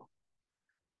Jehovah.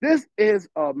 This is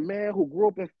a man who grew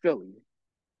up in Philly.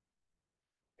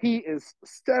 He is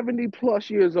 70 plus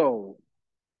years old.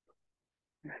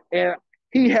 And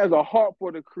he has a heart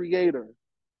for the Creator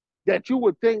that you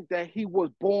would think that he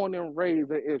was born and raised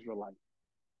an Israelite.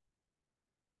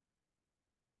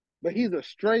 But he's a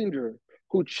stranger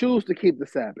who chooses to keep the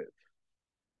Sabbath.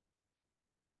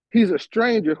 He's a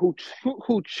stranger who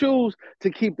chooses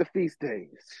to keep the feast days.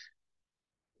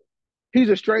 He's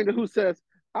a stranger who says,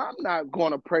 I'm not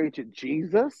going to pray to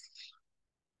Jesus.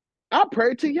 I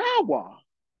pray to Yahweh.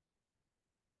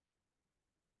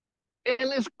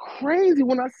 And it's crazy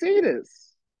when I see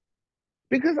this.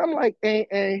 Because I'm like,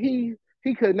 and he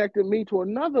connected me to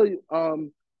another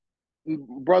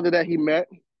brother that he met.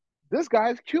 This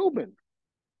guy's Cuban.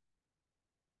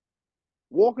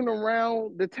 Walking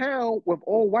around the town with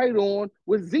all white on,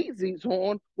 with zits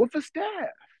on, with a staff.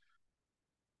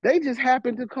 They just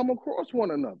happened to come across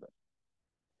one another.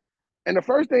 And the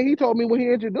first thing he told me when he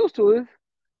introduced to us,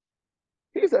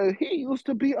 he said he used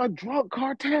to be a drug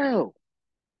cartel.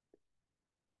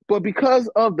 But because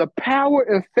of the power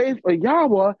and faith of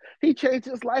Yahweh, he changed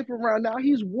his life around. Now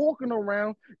he's walking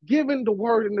around giving the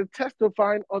word and the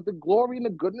testifying of the glory and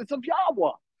the goodness of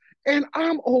Yahweh. And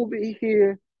I'm over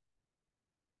here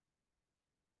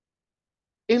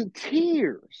in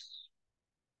tears.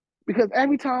 Because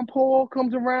every time Paul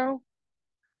comes around,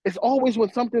 it's always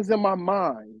when something's in my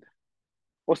mind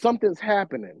or something's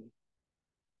happening.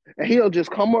 And he'll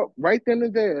just come up right then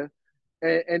and there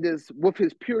and just with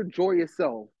his pure joyous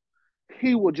self,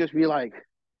 he will just be like,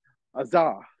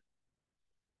 Azar,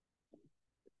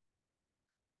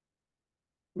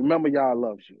 remember Yah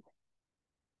loves you.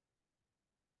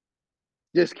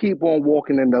 Just keep on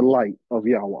walking in the light of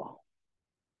Yahweh.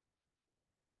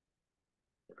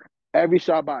 Every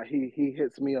Shabbat, he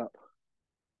hits me up.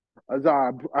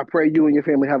 Azar, I pray you and your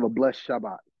family have a blessed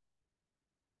Shabbat.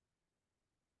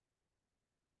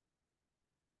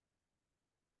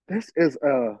 This is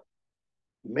a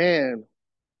man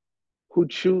who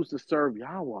chooses to serve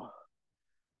Yahweh.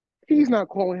 He's not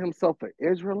calling himself an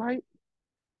Israelite.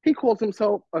 He calls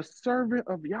himself a servant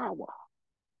of Yahweh.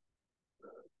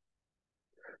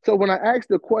 So when I asked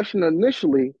the question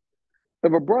initially,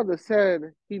 if a brother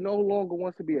said he no longer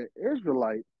wants to be an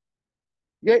Israelite,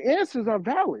 your answers are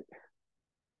valid.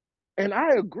 And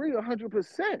I agree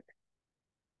 100%.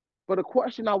 But a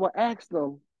question I would ask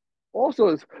them also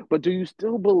is, but do you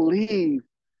still believe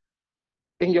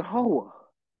in Yahweh?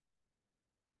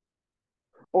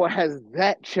 Or has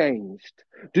that changed?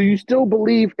 Do you still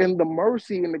believe in the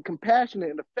mercy and the compassion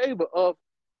and the favor of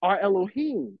our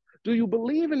Elohim? Do you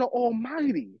believe in the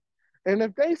Almighty? And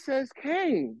if they says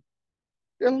came,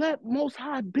 then let Most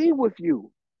High be with you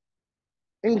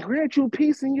and grant you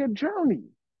peace in your journey.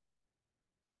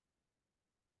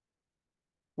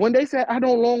 When they say, I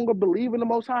no longer believe in the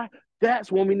Most High,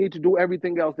 that's when we need to do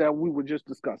everything else that we were just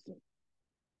discussing.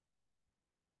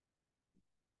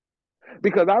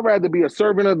 Because I'd rather be a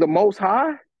servant of the Most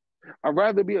High. I'd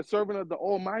rather be a servant of the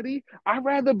Almighty. I'd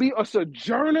rather be a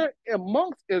sojourner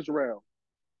amongst Israel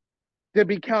than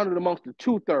be counted amongst the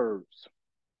 2/3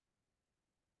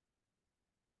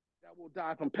 that will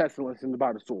die from pestilence and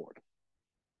by the sword.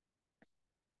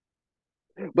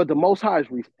 But the Most High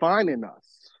is refining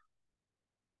us.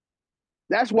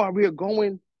 That's why we are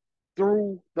going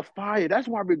through the fire. That's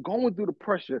why we're going through the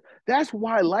pressure. That's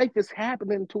why life is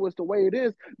happening to us the way it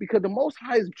is, because the Most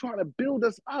High is trying to build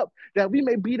us up that we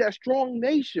may be that strong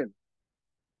nation.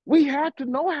 We have to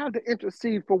know how to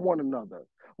intercede for one another.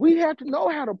 We have to know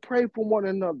how to pray for one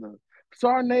another.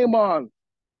 Sar Naaman,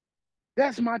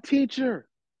 that's my teacher.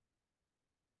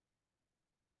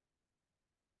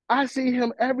 I see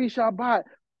him every Shabbat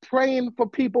praying for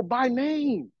people by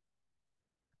name.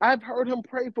 I've heard him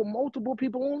pray for multiple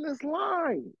people on this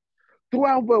line.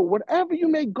 Throughout whatever you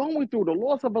may going through, the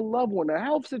loss of a loved one, a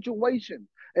health situation,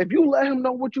 if you let him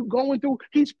know what you're going through,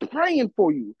 he's praying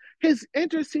for you. He's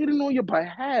interceding on your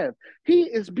behalf. He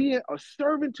is being a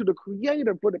servant to the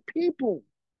Creator for the people.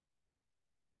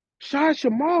 Shah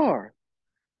Shamar,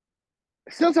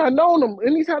 since I known him,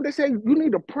 anytime they say you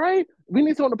need to pray, we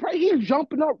need someone to pray, he's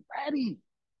jumping up ready.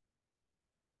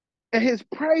 And his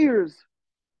prayers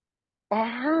are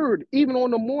heard even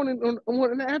on the morning,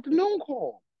 on the afternoon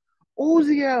call.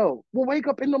 Uziel will wake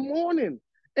up in the morning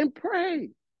and pray.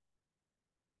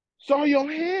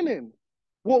 YHWH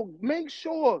will make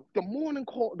sure the morning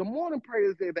call, the morning prayer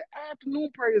is there, the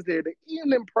afternoon prayer is there, the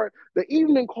evening prayer, the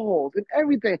evening calls and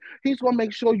everything. He's gonna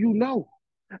make sure you know,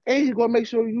 and he's gonna make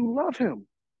sure you love him.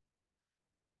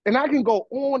 And I can go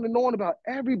on and on about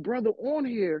every brother on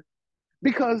here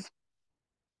because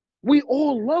we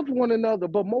all love one another,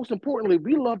 but most importantly,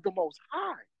 we love the Most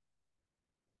High.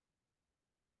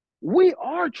 We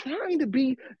are trying to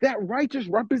be that righteous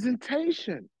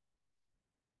representation.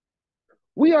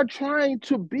 We are trying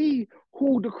to be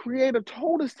who the Creator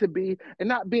told us to be and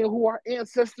not being who our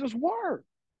ancestors were.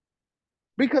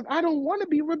 Because I don't want to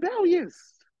be rebellious.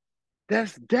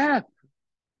 That's death.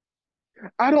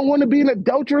 I don't want to be an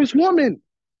adulterous woman.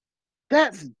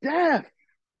 That's death.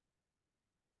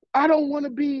 I don't want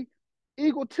to be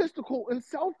egotistical and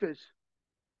selfish.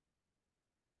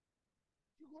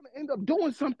 You're going to end up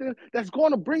doing something that's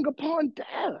going to bring upon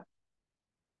death.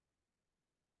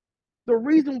 The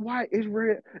reason why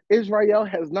Israel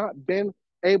has not been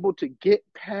able to get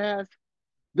past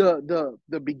the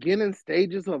beginning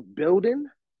stages of building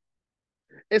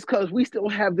is because we still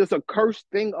have this accursed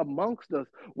thing amongst us,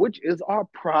 which is our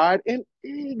pride and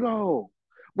ego,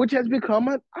 which has become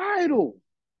an idol.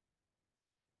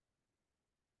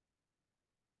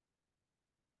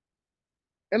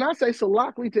 And I say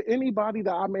salakli to anybody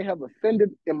that I may have offended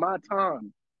in my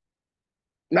time,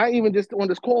 not even just on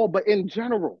this call, but in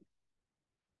general.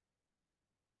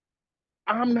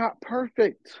 I'm not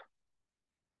perfect.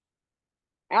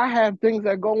 I have things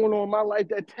that go on in my life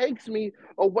that takes me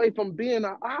away from being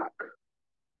an ak.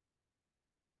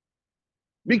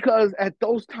 Because at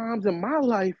those times in my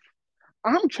life,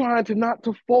 I'm trying to not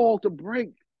to fall, to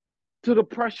break to the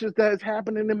pressures that is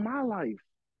happening in my life.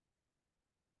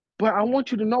 But I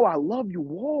want you to know I love you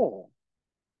all.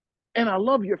 And I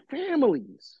love your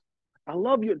families. I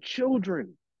love your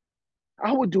children.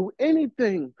 I would do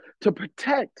anything to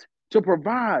protect, to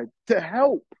provide, to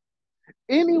help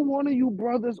any one of you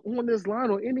brothers on this line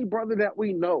or any brother that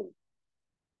we know.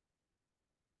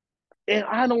 And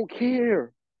I don't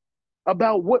care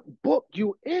about what book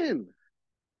you in,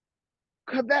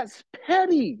 because that's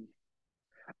petty.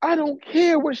 I don't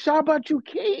care what Shabbat you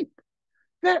keep.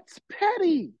 That's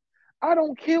petty. I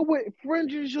don't care what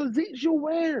fringes or zits you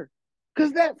wear,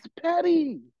 because that's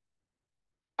petty.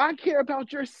 I care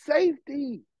about your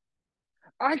safety.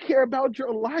 I care about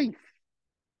your life.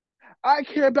 I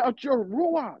care about your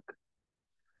ruach.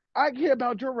 I care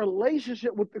about your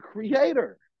relationship with the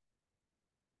Creator.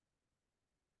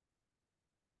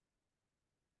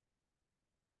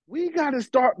 We got to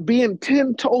start being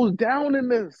 10 toes down in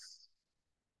this.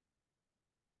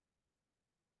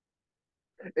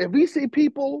 If we see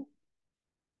people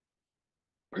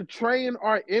portraying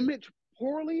our image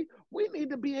poorly, we need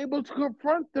to be able to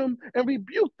confront them and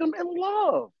rebuke them in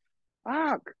love.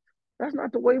 That's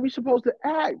not the way we're supposed to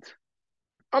act.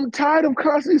 I'm tired of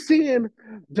constantly seeing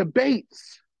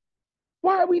debates.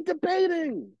 Why are we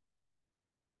debating?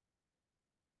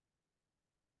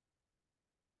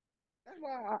 That's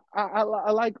why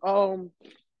I like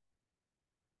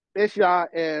Isha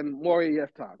and Maury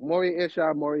Yatak. Maury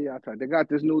Isha, Maury Yatak. They got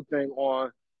this new thing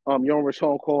on Yom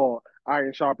Rishon called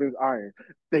Iron Sharpens Iron.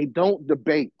 They don't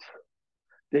debate.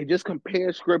 They just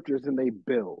compare scriptures and they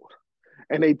build.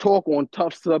 And they talk on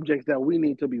tough subjects that we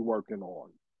need to be working on.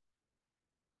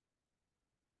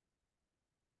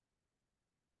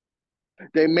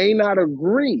 They may not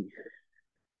agree,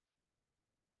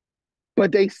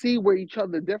 but they see where each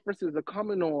other's differences are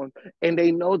coming on, and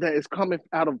they know that it's coming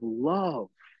out of love.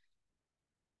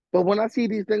 But when I see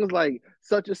these things like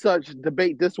such and such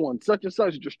debate this one, such and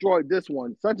such destroyed this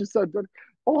one, such and such,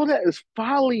 All that is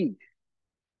folly.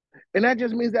 And that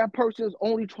just means that person is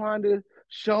only trying to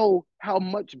show how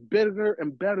much bigger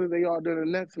and better they are than the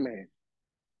next man.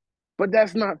 But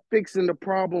that's not fixing the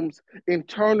problems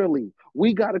internally.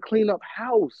 We got to clean up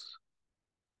house,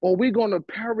 or we're going to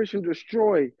perish and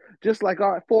destroy, just like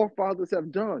our forefathers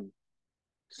have done.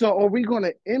 So are we going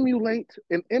to emulate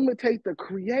and imitate the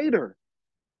Creator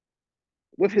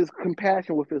with his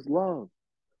compassion, with his love,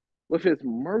 with his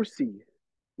mercy,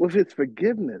 with his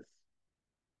forgiveness?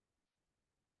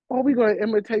 Or are we going to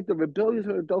imitate the rebellious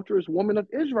and adulterous woman of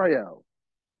Israel,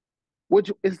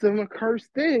 which is an accursed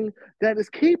thing that is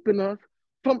keeping us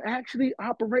from actually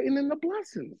operating in the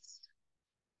blessings?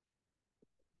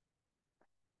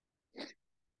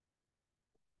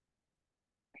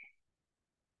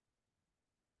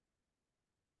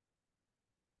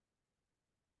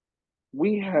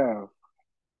 We have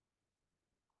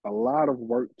a lot of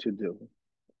work to do.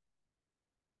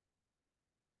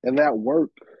 And that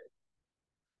work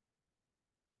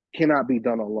cannot be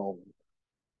done alone.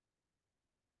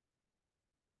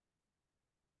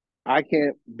 I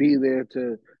can't be there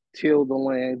to till the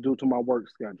land due to my work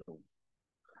schedule.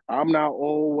 I'm not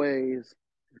always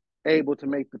able to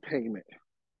make the payment.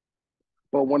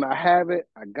 But when I have it,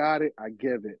 I got it, I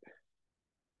give it.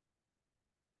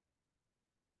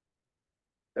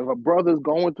 If a brother's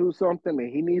going through something and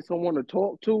he needs someone to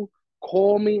talk to,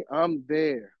 call me, I'm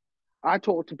there. I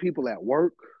talk to people at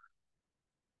work.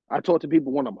 I talk to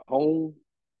people when I'm home.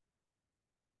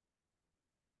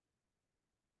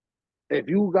 If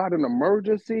you got an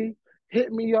emergency,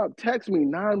 hit me up, text me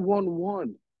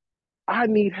 911. I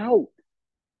need help.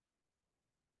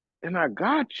 And I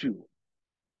got you.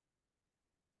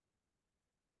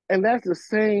 And that's the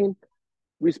same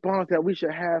response that we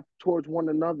should have towards one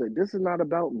another. This is not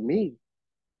about me.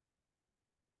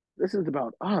 This is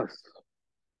about us.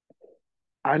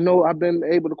 I know I've been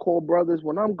able to call brothers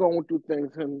when I'm going through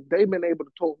things, and they've been able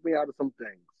to talk me out of some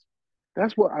things.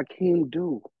 That's what Akeem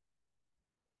do.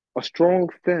 A strong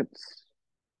fence.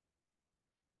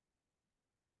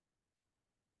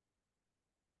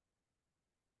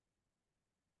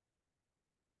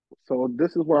 So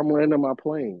this is where I'm landing my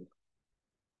plane.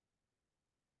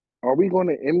 Are we going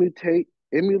to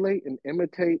emulate and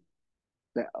imitate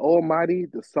the Almighty,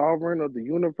 the Sovereign of the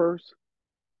universe,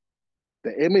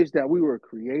 the image that we were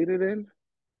created in?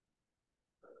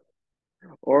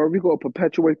 Or are we going to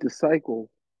perpetuate the cycle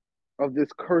of this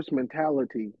cursed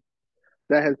mentality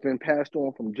that has been passed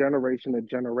on from generation to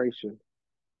generation?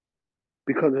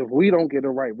 Because if we don't get it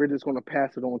right, we're just going to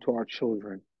pass it on to our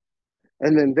children.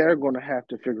 And then they're going to have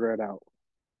to figure it out.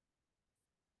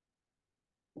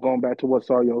 Going back to what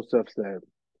AzarYahu said,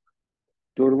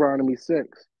 Deuteronomy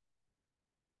 6,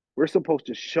 we're supposed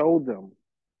to show them,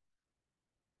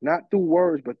 not through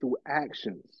words, but through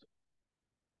actions.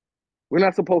 We're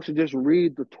not supposed to just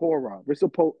read the Torah. We're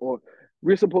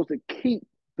supposed to keep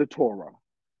the Torah,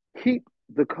 keep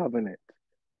the covenant.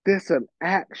 There's an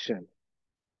action.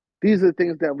 These are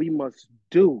things that we must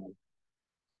do.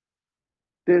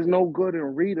 There's no good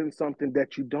in reading something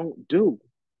that you don't do.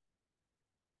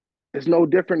 It's no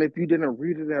different if you didn't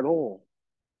read it at all.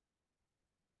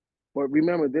 But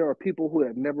remember, there are people who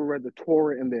have never read the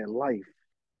Torah in their life,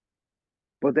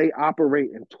 but they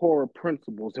operate in Torah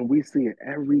principles, and we see it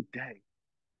every day.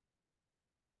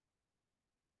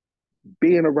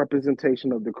 Being a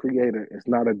representation of the Creator is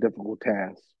not a difficult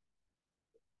task.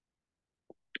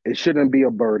 It shouldn't be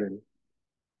a burden.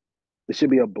 It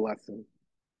should be a blessing.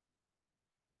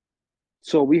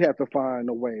 So we have to find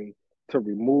a way to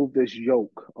remove this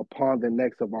yoke upon the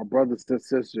necks of our brothers and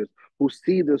sisters who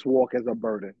see this walk as a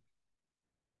burden.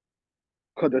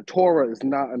 Because the Torah is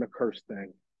not an accursed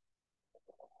thing.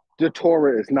 The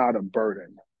Torah is not a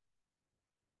burden.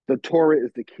 The Torah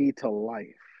is the key to life.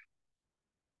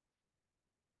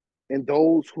 And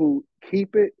those who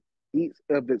keep it eat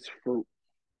of its fruit.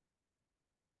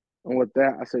 And with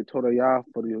that, I say Toda Yah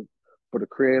for the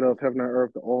Creator of heaven and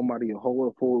earth, the Almighty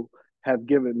Yehovah, who have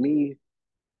given me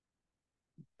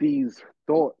these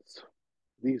thoughts,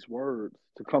 these words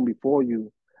to come before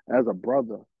you as a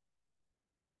brother.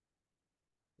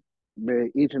 May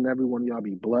each and every one of y'all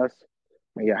be blessed.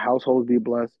 May your households be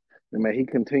blessed. And may He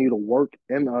continue to work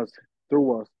in us,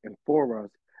 through us, and for us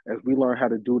as we learn how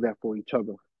to do that for each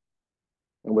other.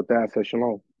 And with that, I say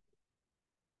shalom.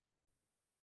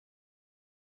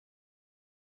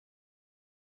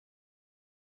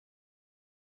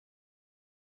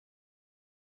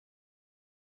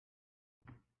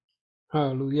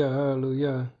 Hallelujah,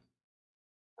 hallelujah.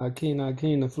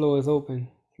 Akeem, the floor is open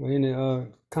for any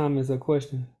comments or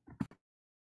questions.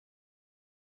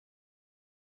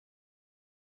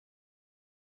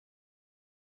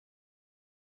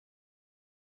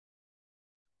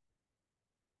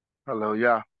 Hello,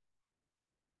 Yah.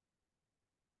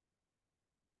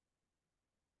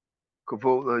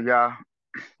 Kavod Yah,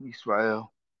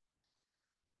 Israel,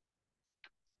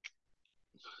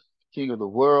 King of the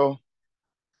world,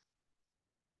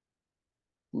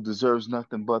 who deserves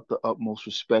nothing but the utmost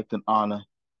respect and honor,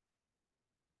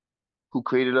 who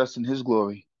created us in his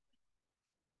glory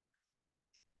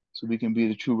so we can be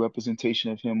the true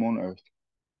representation of him on earth.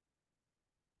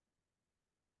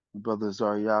 My brother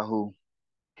AzarYahu,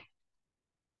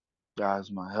 Yah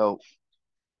is my help,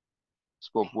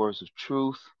 spoke words of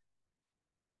truth,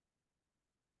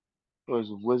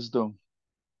 words of wisdom,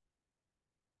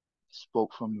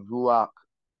 spoke from the Ruach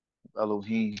of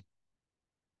Elohim.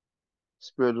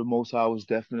 Spirit of the Most High was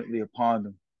definitely upon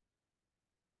him.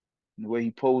 And the way he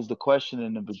posed the question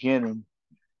in the beginning,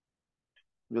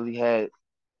 really had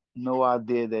no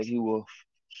idea that he will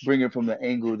bring it from the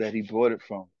angle that he brought it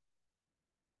from.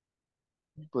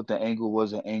 But the angle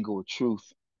was an angle of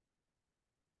truth.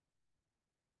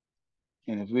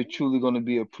 And if we're truly going to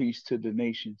be a priest to the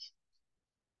nations,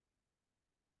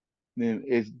 then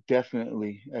it's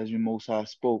definitely, as the Most High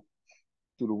spoke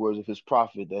through the words of his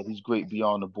prophet, that he's great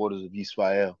beyond the borders of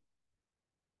Israel.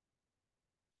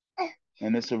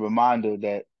 And it's a reminder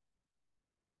that,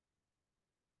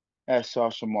 as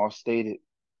Shamar stated,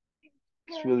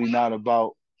 it's really not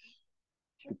about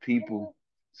the people.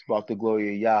 It's about the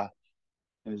glory of Yah.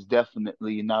 And it's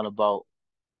definitely not about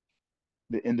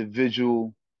the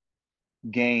individual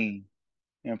gain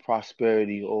and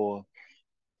prosperity or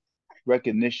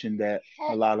recognition that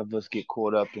a lot of us get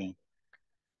caught up in.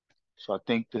 So I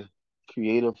thank the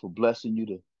Creator for blessing you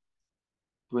to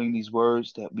bring these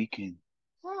words that we can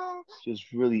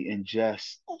just really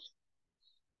ingest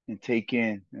and take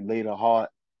in and lay the heart.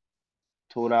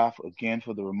 Torah again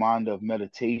for the reminder of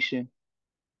meditation.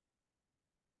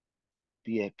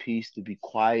 Be at peace, to be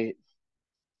quiet,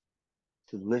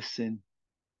 to listen,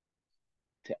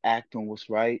 to act on what's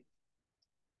right.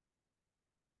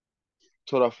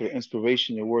 Torah for the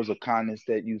inspiration, your words of kindness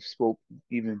that you spoke,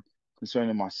 even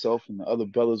concerning myself and the other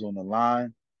brothers on the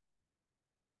line.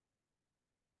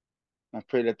 I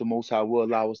pray that the Most High will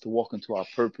allow us to walk into our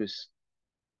purpose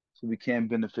so we can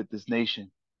benefit this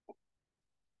nation.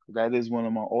 That is one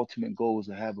of my ultimate goals,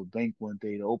 to have a bank one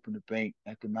day, to open a bank,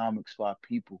 economics for our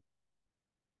people.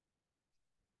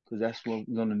 Because that's what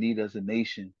we're going to need as a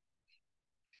nation,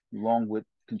 along with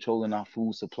controlling our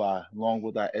food supply, along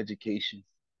with our education,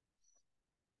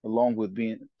 along with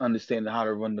understanding how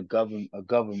to run a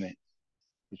government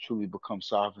to truly become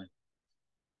sovereign.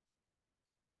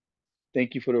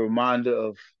 Thank you for the reminder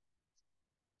of,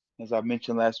 as I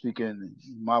mentioned last week in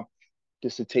my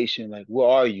dissertation, like, where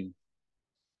are you?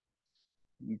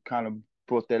 You kind of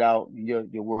brought that out in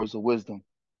your words of wisdom.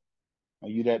 Are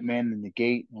you that man in the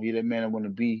gate? Are you that man I want to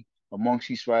be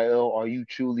amongst Israel? Are you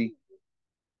truly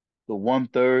the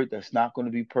 1/3 that's not going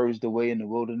to be purged away in the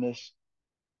wilderness?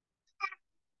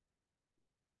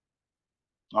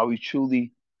 Are we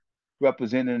truly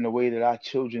represented in a way that our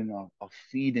children are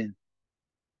feeding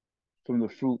from the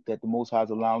fruit that the Most High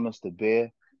is allowing us to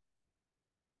bear?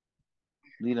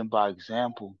 Leading by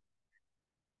example.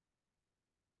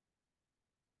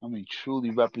 I mean,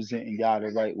 truly representing Yah the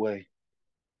right way.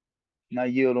 And I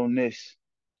yield on this,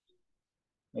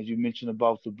 as you mentioned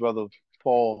about the brother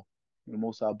Paul. The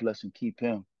Most High bless and keep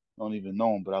him. I don't even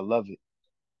know him, but I love it.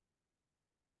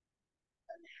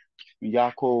 When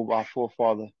Yaakov, our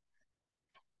forefather,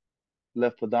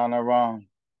 left Padan Aram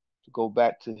to go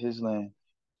back to his land,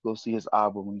 go see his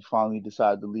Abba, when he finally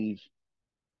decided to leave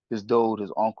his dode,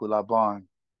 his uncle Laban,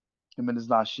 him and his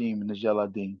Nashim and his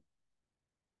Yeladim.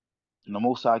 And the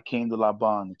Most High came to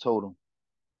Laban and told him,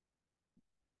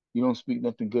 you don't speak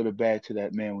nothing good or bad to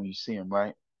that man when you see him,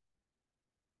 right?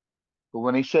 But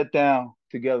when they sat down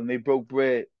together and they broke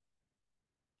bread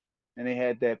and they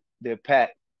had their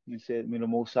pact, he said, may the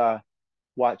Most High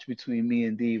watch between me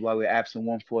and thee while we're absent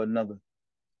one for another.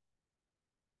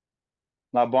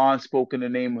 Laban spoke in the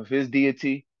name of his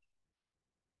deity.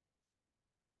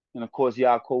 And of course,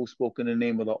 Yaakov spoke in the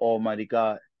name of the Almighty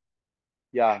God,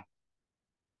 Yah.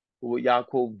 But what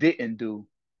Yaakov didn't do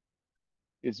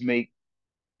is make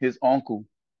his uncle,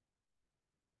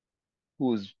 who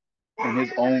was in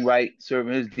his own right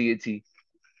serving his deity,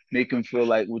 make him feel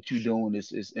like what you're doing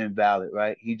is invalid,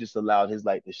 right? He just allowed his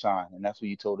light to shine. And that's what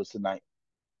you told us tonight.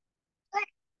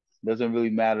 It doesn't really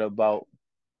matter about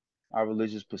our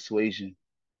religious persuasion.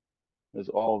 It's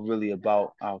all really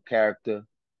about our character,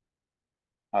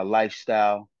 our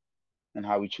lifestyle, and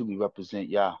how we truly represent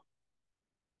Yah.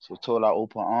 So Torah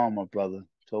open arm, my brother.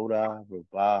 Torah,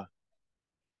 Rabbah.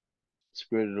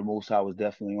 Spirit of the Most High was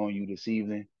definitely on you this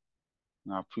evening.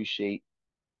 And I appreciate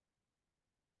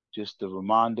just the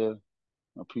reminder.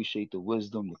 I appreciate the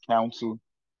wisdom, the counsel,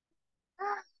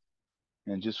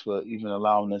 and just for even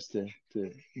allowing us to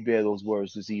bear those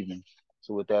words this evening.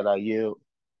 So with that, I yield.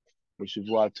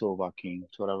 YHWH Tov, our King.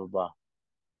 Toda Rabah.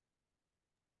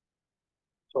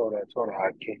 Toda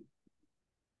Haki.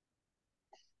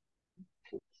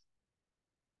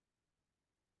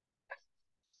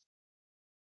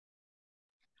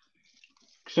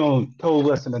 So, total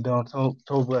blessing, Adon,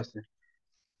 total blessing.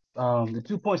 The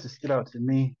 2 points that stood out to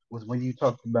me was when you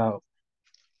talked about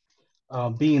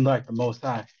being like the Most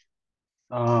High.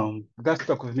 That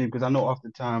stuck with me because I know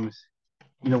oftentimes,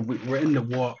 we're in the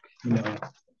walk,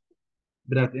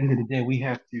 but at the end of the day, we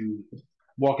have to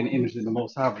walk in the image of the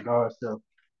Most High, regardless of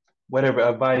whatever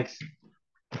advice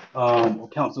or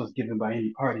counsel is given by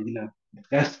any party.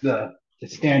 That's the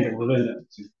standard we're living up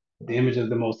to, the image of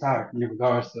the Most High,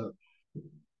 regardless of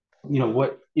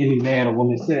what any man or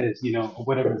woman says, or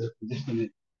whatever their position is.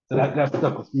 So that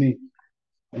stuck with me.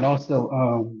 And also,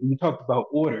 when you talked about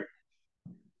order,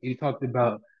 you talked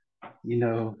about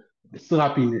the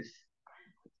sloppiness,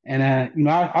 and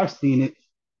I've seen it.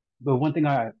 But one thing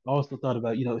I also thought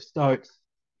about, it starts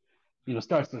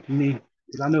with me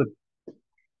because I know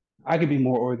I could be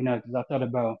more organized. Because I thought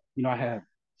about, I have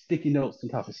sticky notes on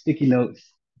top of sticky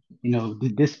notes,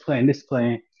 this plan.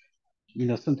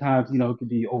 Sometimes it could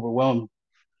be overwhelming.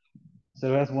 So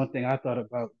that's one thing I thought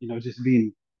about, just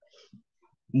being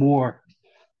more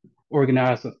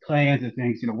organized with plans and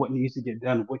things. What needs to get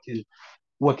done,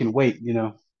 what can wait.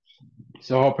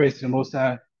 So all praise to the Most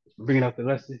High for bringing out the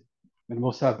lesson. May the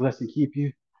Most High bless and keep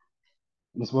you,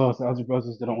 and as well as the other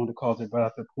brothers that don't want to cause it brought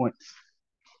out their points.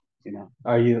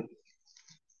 Are you?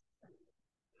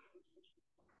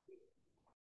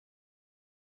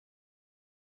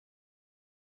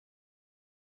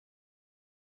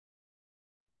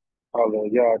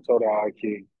 Hallelujah. Toda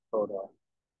Haki. Toda.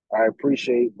 I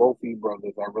appreciate both of you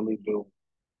brothers. I really do.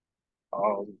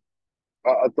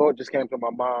 A thought just came to my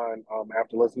mind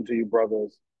after listening to you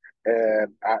brothers, and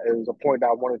it was a point that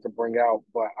I wanted to bring out,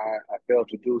 but I failed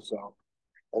to do so.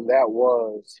 And that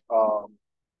was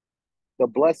the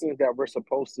blessings that we're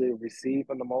supposed to receive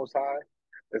from the Most High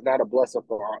is not a blessing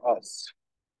for us.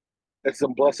 It's a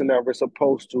blessing that we're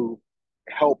supposed to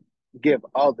help give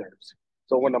others.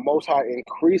 So when the Most High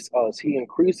increase us, He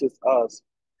increases us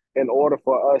in order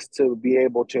for us to be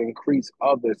able to increase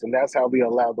others. And that's how we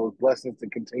allow those blessings to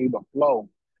continue to flow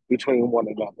between one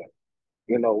another.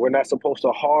 We're not supposed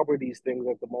to harbor these things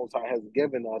that the Most High has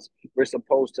given us. We're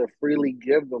supposed to freely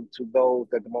give them to those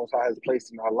that the Most High has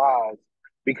placed in our lives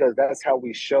because that's how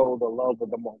we show the love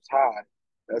of the Most High.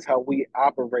 That's how we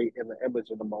operate in the image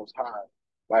of the Most High,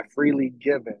 by freely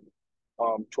giving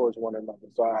towards one another.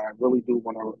 So I really do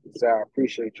want to say I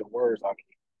appreciate your words, Aki.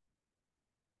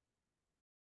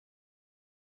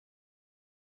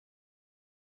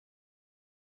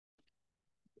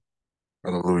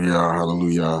 Hallelujah,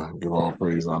 hallelujah. Give all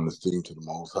praise, honor, esteem to the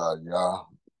Most High, Yah.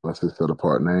 Bless His set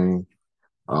apart name.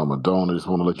 Adon, I just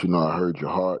want to let you know I heard your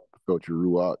heart, felt your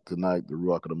Ruach tonight, the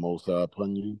Ruach of the Most High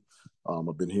upon you.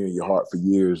 I've been hearing your heart for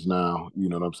years now, you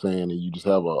know what I'm saying? And you just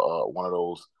have one of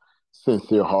those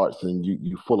sincere hearts and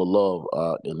you full of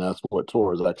love. And that's what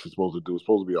Torah is actually supposed to do. It's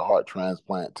supposed to be a heart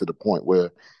transplant to the point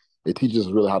where it teaches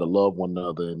us really how to love one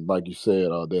another. And like you said,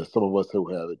 there's some of us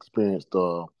who have experienced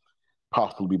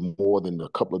possibly more than a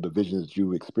couple of divisions that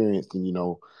you've experienced. And,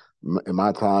 in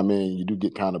my time in, you do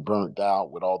get kind of burnt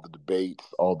out with all the debates,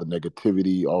 all the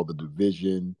negativity, all the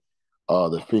division,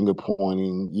 the finger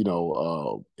pointing,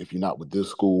 if you're not with this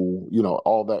school,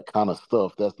 all that kind of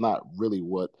stuff. That's not really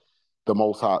what the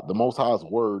Most High's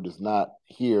word is not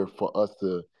here for us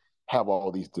to have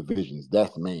all these divisions.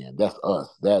 That's man, that's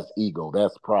us, that's ego,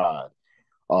 that's pride.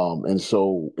 And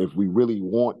so if we really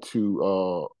want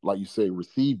to, like you say,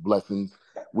 receive blessings,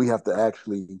 we have to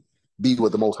actually be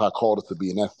what the Most High called us to be,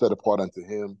 and that's set apart unto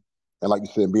Him. And like you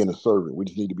said, being a servant, we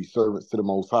just need to be servants to the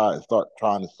Most High and start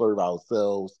trying to serve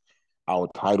ourselves, our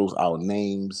titles, our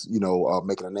names,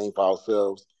 making a name for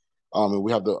ourselves. And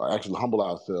we have to actually humble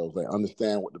ourselves and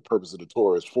understand what the purpose of the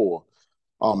Torah is for.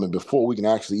 And before we can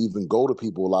actually even go to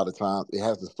people, a lot of times it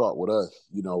has to start with us.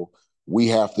 We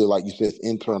have to, like you said, it's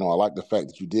internal. I like the fact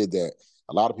that you did that.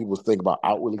 A lot of people think about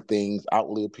outwardly things,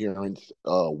 outwardly appearance.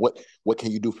 What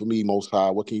can you do for me, Most High?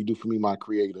 What can you do for me, my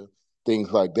Creator?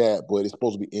 Things like that. But it's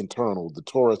supposed to be internal. The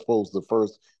Torah is supposed to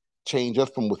first change us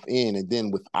from within, and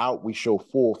then without we show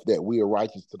forth that we are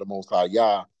righteous to the Most High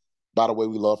Yah by the way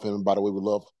we love Him, by the way we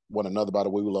love one another, by the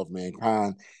way we love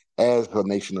mankind, as a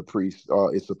nation of priests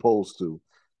is supposed to.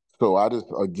 So I just,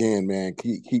 again, man,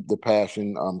 keep the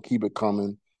passion, keep it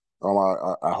coming.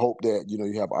 I hope that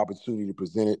you have opportunity to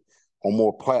present it on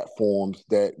more platforms,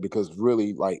 that because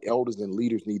really like elders and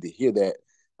leaders need to hear that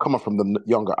coming from the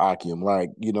younger Akim. Like,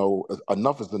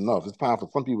 enough is enough. It's time for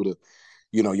some people to,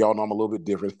 y'all know I'm a little bit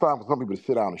different. It's time for some people to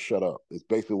sit down and shut up. It's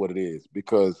basically what it is,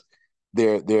 because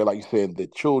they're like you said, the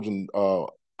children,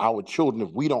 our children,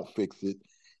 if we don't fix it,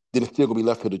 then it's still gonna be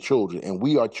left to the children, and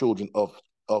we are children of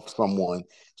someone,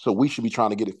 so we should be trying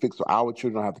to get it fixed, so our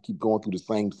children don't have to keep going through the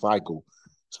same cycle.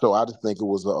 So I just think it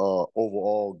was a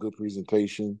overall good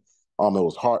presentation. It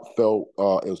was heartfelt.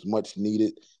 It was much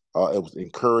needed. It was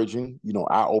encouraging,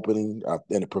 eye opening,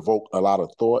 and it provoked a lot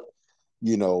of thought.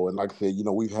 And like I said,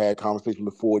 we've had conversations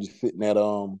before, just sitting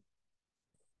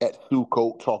at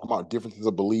Sukkot talking about differences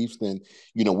of beliefs, and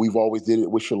we've always did it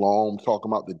with Shalom,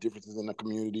 talking about the differences in the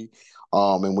community.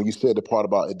 And when you said the part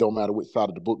about it don't matter which side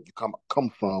of the book you come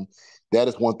from, that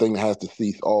is one thing that has to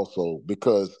cease also,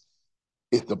 because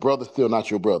if the brother's still not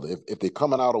your brother, if they're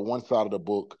coming out of one side of the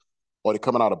book or they're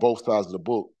coming out of both sides of the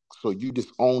book, so you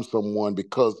disown someone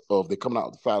because of they're coming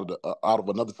out of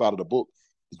another side of the book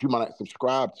that you might not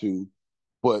subscribe to,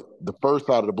 but the first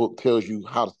side of the book tells you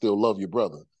how to still love your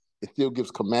brother. It still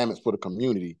gives commandments for the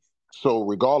community. So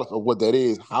regardless of what that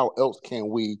is, how else can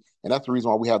we, and that's the reason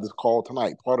why we have this call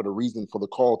tonight. Part of the reason for the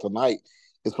call tonight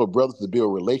is for brothers to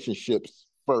build relationships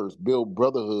first, build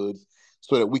brotherhoods,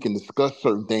 so that we can discuss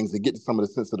certain things and get to some of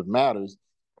the sensitive matters.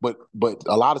 But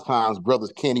a lot of times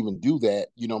brothers can't even do that,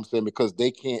 you know what I'm saying, because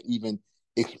they can't even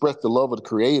express the love of the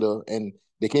creator, and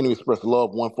they can't even express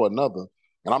love one for another.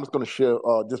 And I'm just going to share,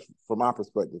 just from my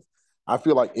perspective, I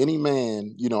feel like any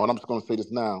man, and I'm just going to say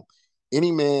this now,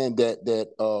 any man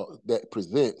that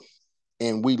presents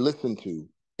and we listen to,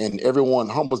 and everyone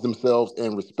humbles themselves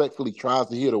and respectfully tries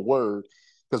to hear the word,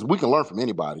 because we can learn from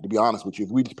anybody, to be honest with you,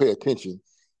 if we just pay attention.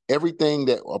 Everything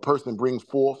that a person brings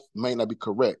forth may not be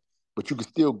correct, but you can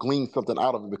still glean something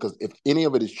out of it, because if any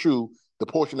of it is true, the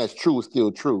portion that's true is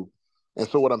still true. And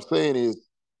so what I'm saying is,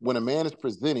 when a man is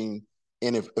presenting,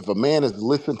 and if a man is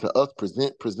listening to us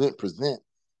present,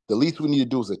 the least we need to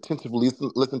do is attentively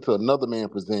listen to another man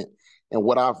present. And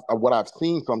what I've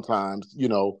seen sometimes,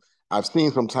 I've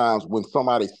seen sometimes when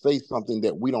somebody says something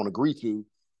that we don't agree to,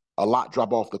 a lot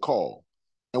drop off the call.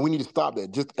 And we need to stop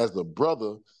that. Just as a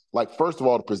brother, like, first of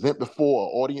all, to present before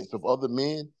an audience of other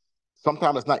men,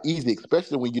 sometimes it's not easy,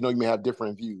 especially when you may have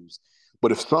different views.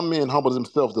 But if some men humble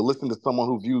themselves to listen to someone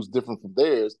who views different from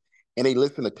theirs, and they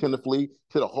listen attentively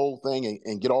to the whole thing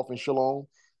and get off in shalom,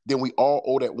 then we all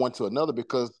owe that one to another,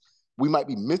 because we might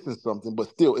be missing something, but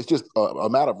still, it's just a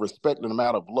matter of respect and a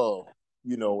matter of love,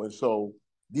 And so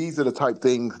these are the type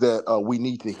things that we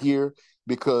need to hear,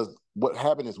 because what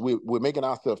happened is we're making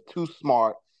ourselves too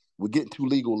smart, we're getting too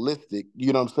legalistic,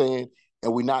 you know what I'm saying?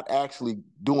 And we're not actually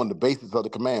doing the basics of the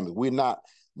commandments. We're not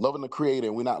loving the creator,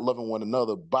 and we're not loving one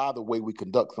another by the way we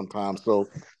conduct sometimes. So,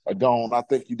 Adon, I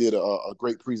think you did a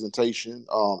great presentation.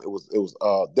 It was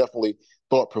definitely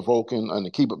thought provoking, and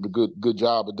to keep up the good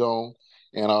job, Adon.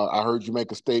 And I heard you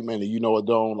make a statement, and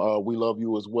Adon, we love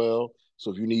you as well.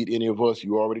 So if you need any of us,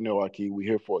 you already know, Aki, we're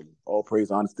here for you. All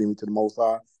praise, honor, esteem to the Most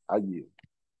High. I yield.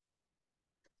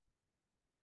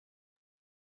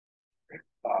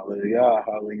 Hallelujah,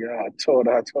 hallelujah. I told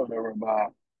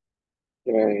everybody,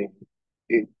 hey,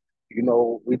 it,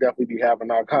 we definitely be having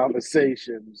our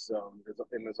conversations,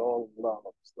 in its own love.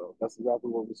 So that's exactly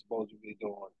what we're supposed to be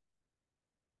doing.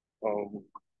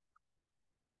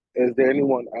 Is there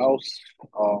anyone else?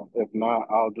 If not,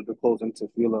 I'll do the closing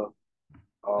tefillah.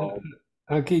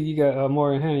 Okay, you got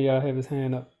more in hand. Y'all have his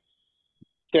hand up.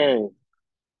 Okay.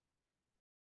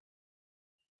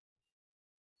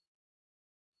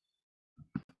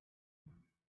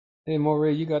 Hey,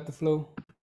 Moray, you got the flow.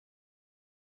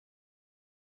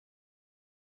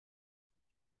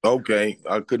 Okay,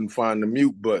 I couldn't find the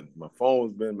mute button. My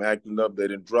phone's been acting up. They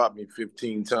done dropped me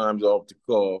 15 times off the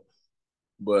call.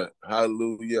 But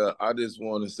hallelujah, I just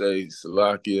want to say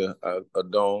Salakia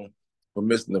Adon for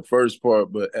missing the first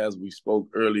part. But as we spoke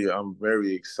earlier, I'm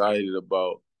very excited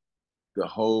about the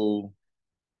whole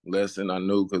lesson. I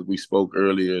knew because we spoke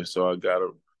earlier, so I got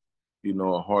a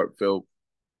heartfelt,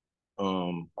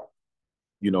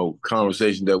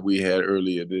 conversation that we had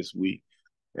earlier this week.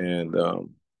 And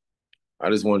I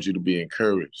just want you to be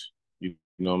encouraged. You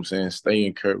know what I'm saying? Stay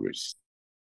encouraged.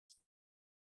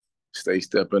 Stay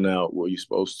stepping out where you're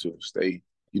supposed to. Stay,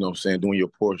 doing your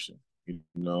portion,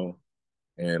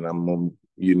 And I'm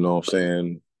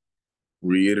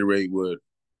reiterate what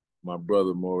my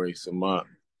brother Morey Samant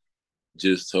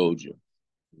just told you.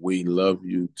 We love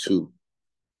you too.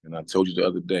 And I told you the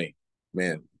other day,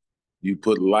 man, you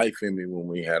put life in me when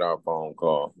we had our phone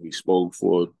call. We spoke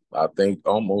for, I think,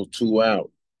 almost 2 hours.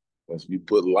 You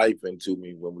put life into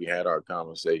me when we had our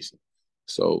conversation.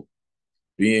 So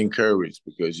be encouraged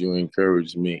because you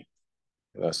encouraged me.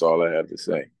 That's all I have to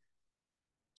say.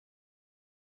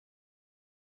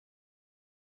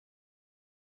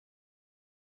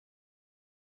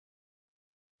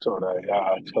 Toda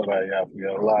for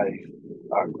your life.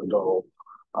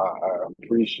 I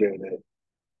appreciate it.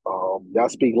 Y'all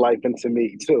speak life into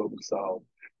me too, so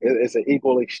it's an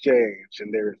equal exchange,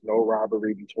 and there is no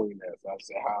robbery between us. I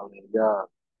say hallelujah.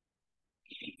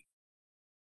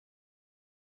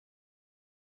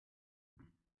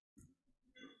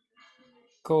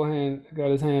 Cohen got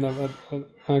his hand up,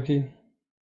 Aki.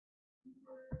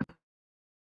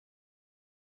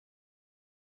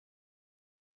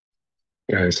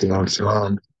 Guys, shalom,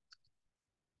 shalom.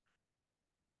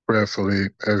 Prayerfully,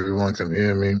 everyone can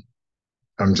hear me.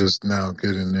 I'm just now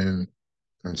getting in,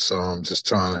 and so I'm just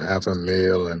trying to have a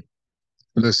meal and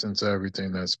listen to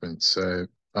everything that's been said.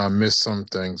 I missed some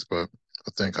things, but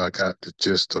I think I got the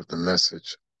gist of the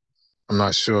message. I'm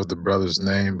not sure of the brother's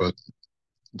name, but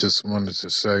just wanted to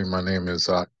say my name is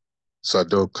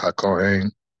Sadok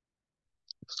HaKohen.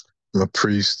 I'm a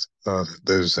priest that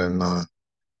lives in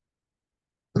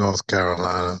North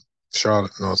Carolina,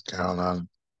 Charlotte, North Carolina.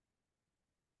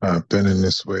 I've been in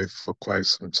this way for quite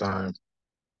some time,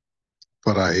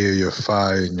 but I hear your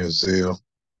fire and your zeal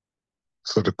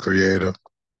for the Creator,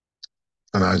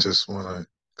 and I just want to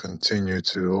continue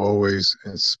to always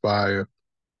inspire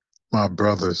my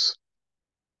brothers.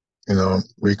 You know,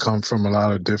 we come from a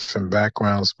lot of different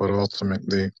backgrounds, but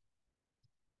ultimately,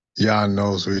 Yah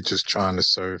knows we're just trying to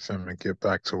serve Him and get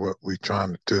back to what we're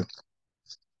trying to do.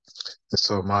 And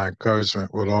so my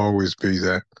encouragement will always be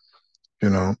that,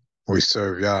 you know, we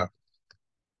serve Yah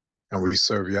and we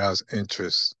serve Yah's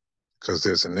interests because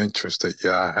there's an interest that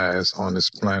Yah has on this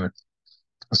planet,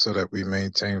 so that we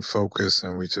maintain focus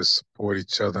and we just support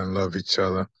each other and love each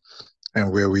other.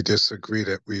 And where we disagree,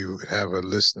 that we would have a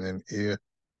listening ear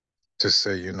to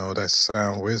say, you know, that's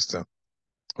sound wisdom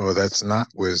or that's not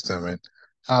wisdom. And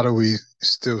how do we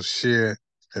still share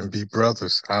and be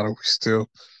brothers? How do we still,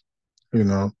 you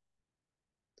know,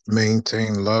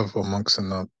 maintain love amongst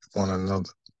one another?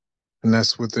 And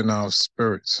that's within our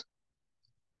spirits.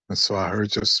 And so I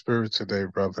heard your spirit today,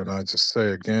 brother, and I just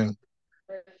say again,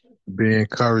 be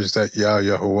encouraged that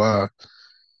YHWH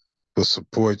will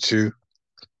support you.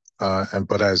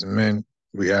 But as men,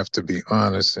 we have to be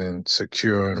honest and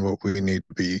secure in what we need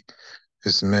to be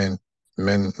as men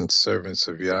and servants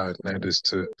of Yah. And that is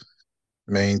to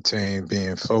maintain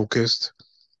being focused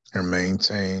and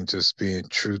maintain just being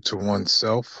true to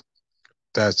oneself.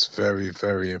 That's very,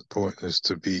 very important, is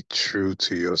to be true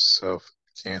to yourself.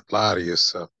 You can't lie to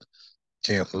yourself.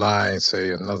 You can't lie and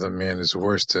say another man is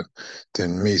worse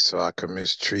than me, so I can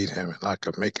mistreat him and I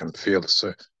can make him feel a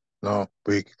certain. No,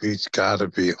 we gotta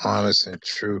be honest and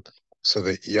true, so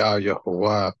that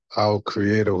YHWH, our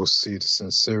Creator, will see the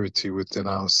sincerity within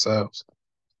ourselves,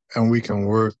 and we can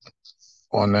work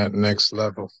on that next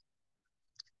level.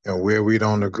 And where we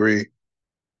don't agree,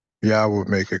 Yah will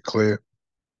make it clear.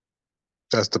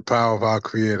 That's the power of our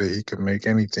Creator. He can make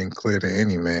anything clear to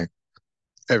any man.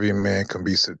 Every man can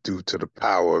be subdued to the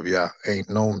power of Yah. Ain't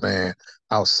no man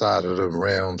outside of the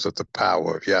realms of the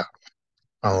power of Yah.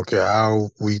 I don't care how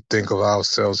we think of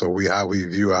ourselves or how we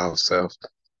view ourselves.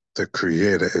 The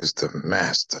Creator is the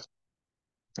master.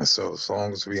 And so as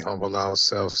long as we humble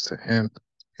ourselves to Him,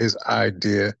 His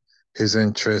idea, His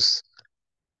interests,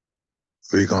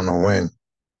 we're going to win.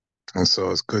 And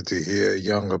so it's good to hear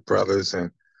younger brothers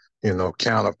and, you know,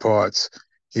 counterparts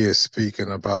here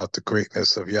speaking about the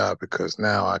greatness of Yah, because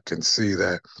now I can see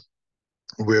that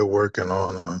we're working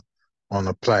on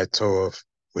a plateau of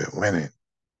we're winning.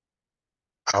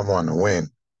 I want to win.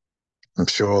 I'm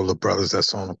sure all the brothers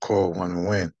that's on the call want to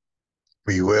win.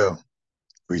 We will.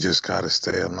 We just got to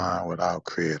stay aligned with our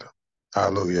Creator.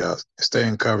 Hallelujah. Stay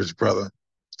encouraged, brother.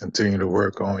 Continue to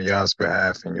work on Yah's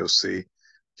behalf, and you'll see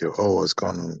your O is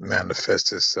going to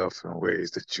manifest itself in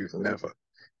ways that you never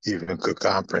even could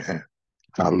comprehend.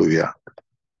 Hallelujah.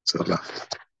 Salah.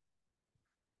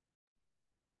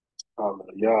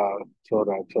 Hallelujah.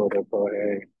 Toda,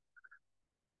 hey,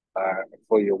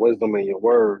 for your wisdom and your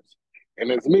words.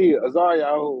 And it's me,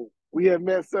 AzarYahu. We have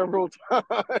met several times.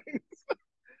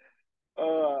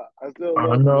 I still I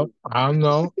love know. you. I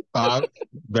know.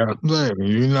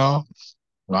 You know,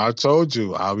 I told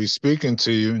you I'll be speaking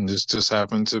to you, and this just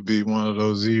happened to be one of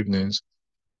those evenings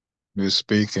you're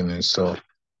speaking. And so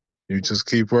you just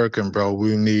keep working, bro.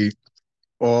 We need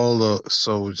all the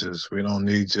soldiers. We don't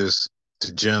need just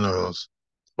the generals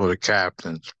or the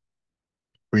captains.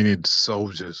 We need the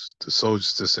soldiers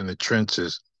that's in the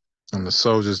trenches, and the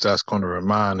soldiers that's going to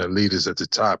remind the leaders at the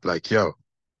top, like, yo,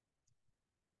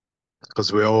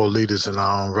 because we're all leaders in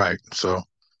our own right. So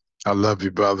I love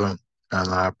you, brother, and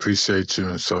I appreciate you.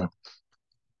 And so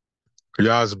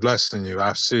God's blessing you.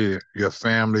 I see it. Your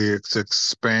family is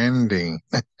expanding.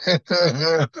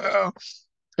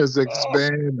 It's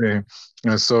expanding.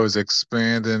 And so it's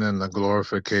expanding in the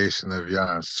glorification of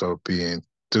Yah. So be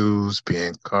enthused, be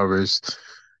encouraged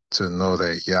to know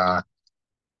that Yah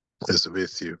is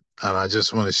with you. And I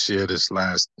just want to share this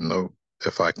last note,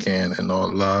 if I can, in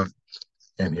all love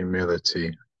and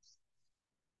humility.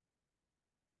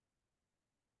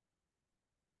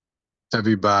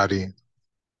 Everybody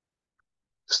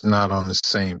is not on the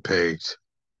same page.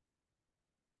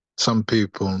 Some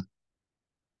people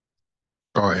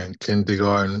are in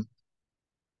kindergarten.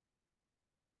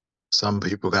 Some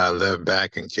people got left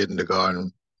back in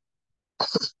kindergarten.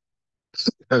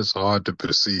 It's hard to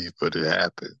perceive, but it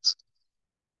happens.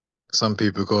 Some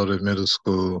people go to middle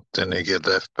school, then they get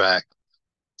left back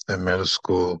in middle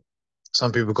school.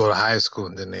 Some people go to high school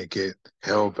and then they get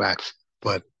held back.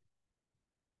 But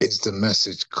is the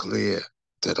message clear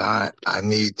that I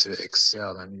need to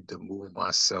excel? I need to move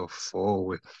myself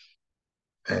forward.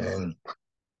 And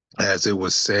as it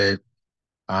was said,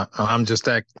 I'm just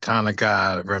that kind of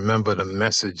guy. Remember the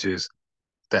messages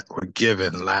that were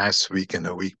given last week and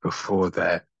the week before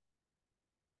that.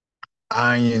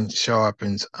 Iron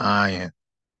sharpens iron.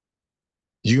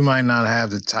 You might not have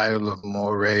the title of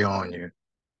Moray on you,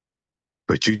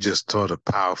 but you just taught a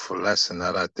powerful lesson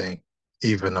that I think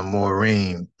even a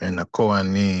Maureen and a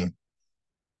Kohanim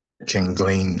can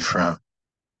glean from.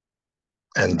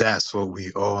 And that's what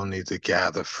we all need to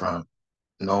gather from.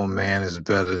 No man is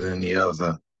better than the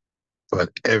other, but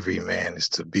every man is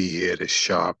to be here to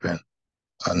sharpen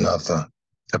another.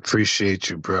 Appreciate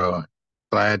you, bro.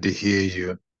 Glad to hear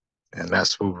you. And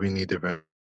that's what we need to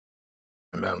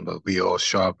remember. We all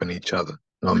sharpen each other,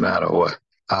 no matter what.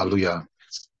 Hallelujah.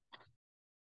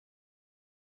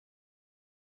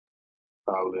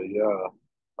 Hallelujah.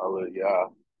 Hallelujah.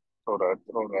 Hold on.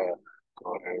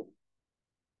 Go ahead.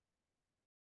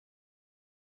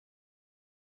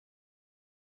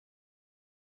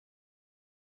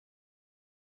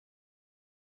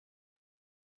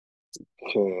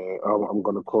 Okay, I'm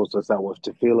going to close this out with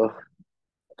tefillah.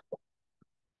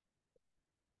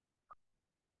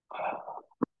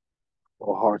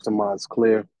 All hearts and minds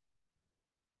clear.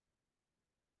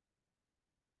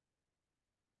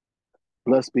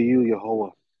 Blessed be you,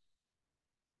 Yehovah.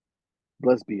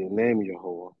 Blessed be your name,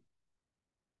 Yehovah.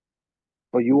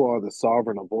 For you are the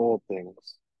sovereign of all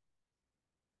things.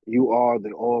 You are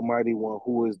the Almighty One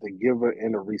who is the giver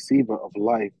and the receiver of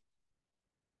life.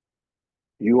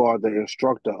 You are the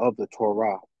instructor of the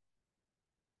Torah.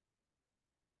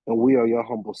 And we are your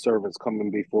humble servants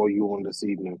coming before you on this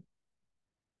evening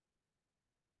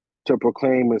to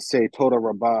proclaim and say Toda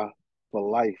Rabbah for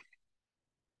life,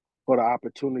 for the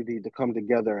opportunity to come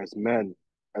together as men,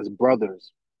 as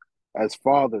brothers, as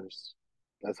fathers,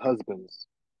 as husbands,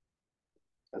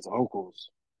 as uncles,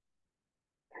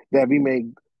 that we may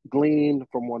glean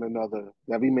from one another,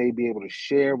 that we may be able to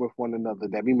share with one another,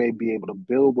 that we may be able to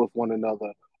build with one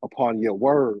another upon your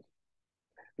word,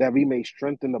 that we may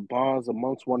strengthen the bonds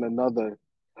amongst one another,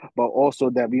 but also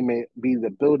that we may be the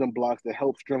building blocks that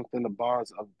help strengthen the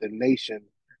bonds of the nation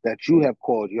that you have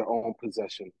called your own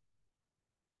possession.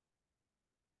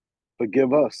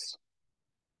 Forgive us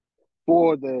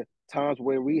for the times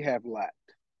where we have lacked,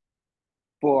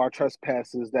 for our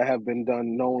trespasses that have been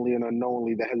done knowingly and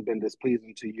unknowingly that has been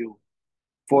displeasing to you,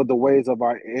 for the ways of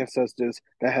our ancestors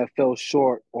that have fell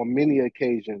short on many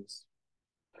occasions.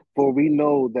 For we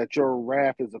know that your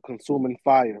wrath is a consuming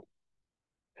fire,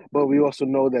 but we also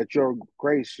know that your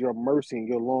grace, your mercy, and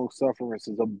your long sufferance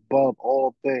is above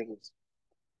all things.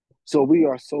 So we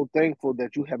are so thankful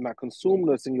that you have not consumed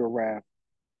us in your wrath,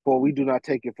 for we do not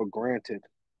take it for granted.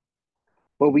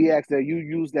 But we ask that you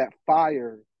use that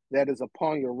fire that is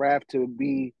upon your wrath to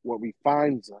be what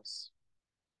refines us,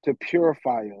 to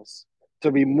purify us,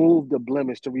 to remove the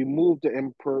blemish, to remove the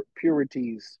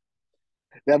impurities,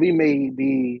 that we may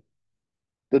be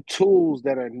the tools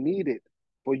that are needed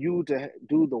for you to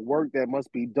do the work that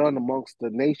must be done amongst the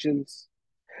nations,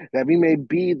 that we may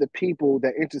be the people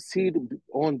that intercede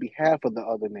on behalf of the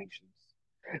other nations,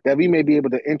 that we may be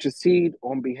able to intercede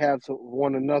on behalf of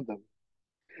one another,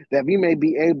 that we may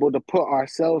be able to put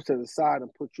ourselves to the side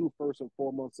and put you first and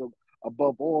foremost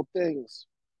above all things.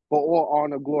 For all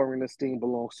honor, glory, and esteem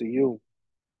belongs to you.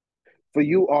 For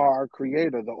you are our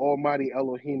creator, the almighty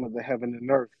Elohim of the heaven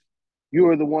and earth. You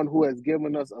are the one who has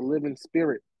given us a living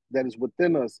spirit that is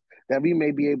within us, that we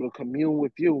may be able to commune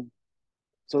with you.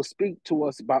 So speak to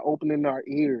us by opening our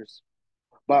ears,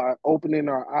 by opening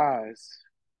our eyes,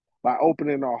 by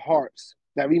opening our hearts,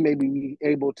 that we may be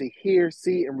able to hear,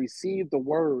 see, and receive the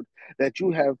word that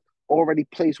you have already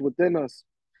placed within us,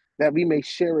 that we may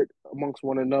share it amongst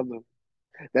one another,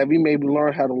 that we may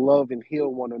learn how to love and heal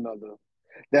one another,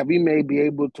 that we may be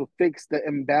able to fix the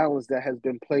imbalance that has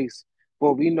been placed.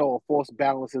 For we know a false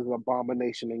balance is an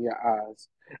abomination in your eyes,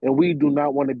 and we do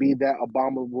not want to be that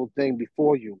abominable thing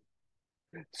before you.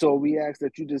 So we ask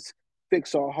that you just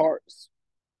fix our hearts,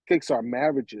 fix our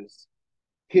marriages,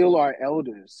 heal our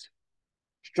elders,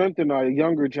 strengthen our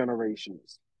younger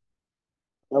generations.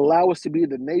 Allow us to be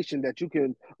the nation that you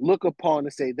can look upon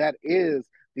and say, that is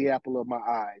the apple of my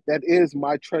eye. That is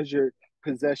my treasured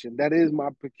possession. That is my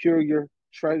peculiar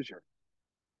treasure.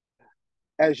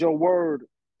 As your word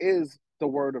is the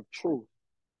word of truth,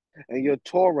 and your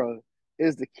Torah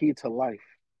is the key to life.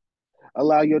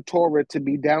 Allow your Torah to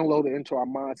be downloaded into our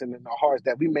minds and in our hearts,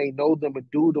 that we may know them and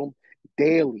do them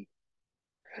daily.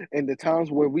 In the times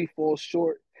where we fall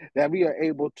short, that we are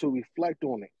able to reflect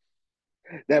on it,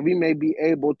 that we may be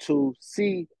able to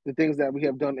see the things that we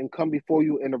have done and come before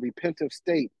you in a repentant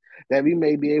state, that we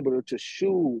may be able to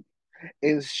show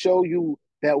and show you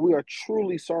that we are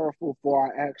truly sorrowful for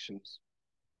our actions.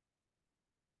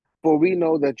 For we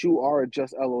know that you are a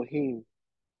just Elohim,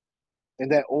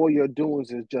 and that all your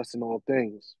doings is just in all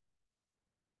things.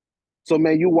 So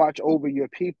may you watch over your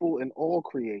people in all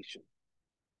creation.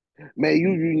 May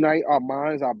you unite our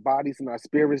minds, our bodies, and our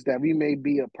spirits, that we may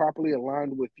be properly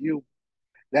aligned with you,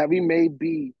 that we may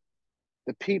be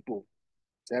the people,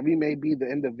 that we may be the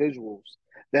individuals,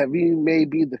 that we may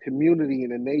be the community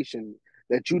and the nation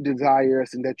that you desire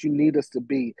us and that you need us to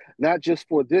be, not just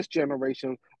for this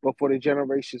generation, but for the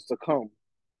generations to come.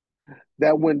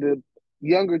 That when the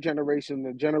younger generation,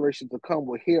 the generations to come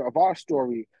will hear of our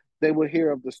story, they will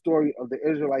hear of the story of the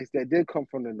Israelites that did come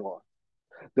from the north,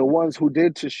 the ones who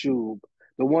did teshub,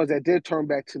 the ones that did turn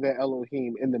back to their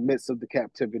Elohim in the midst of the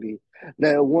captivity,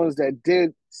 the ones that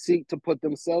did seek to put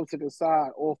themselves to the side,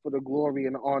 all for the glory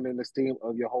and honor and esteem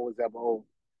of YHWH.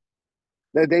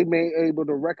 That they may be able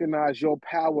to recognize your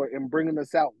power in bringing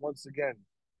us out once again.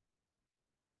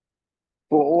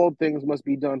 For all things must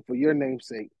be done for your name's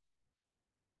sake.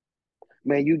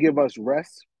 May you give us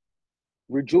rest,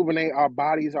 rejuvenate our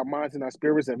bodies, our minds, and our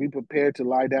spirits, and be prepared to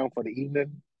lie down for the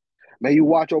evening. May you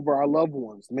watch over our loved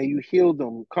ones. May you heal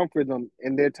them, comfort them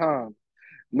in their time.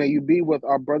 May you be with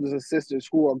our brothers and sisters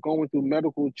who are going through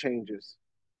medical changes.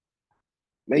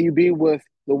 May you be with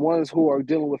the ones who are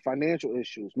dealing with financial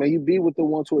issues. May you be with the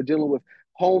ones who are dealing with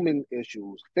home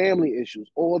issues, family issues,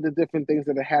 all the different things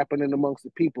that are happening amongst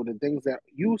the people, the things that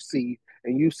you see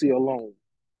and you see alone.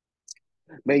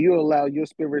 May you allow your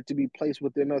spirit to be placed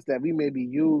within us, that we may be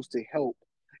used to help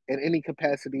in any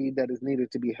capacity that is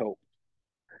needed to be helped,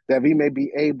 that we may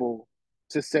be able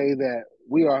to say that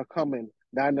we are coming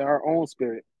not in our own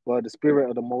spirit, but the spirit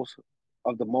of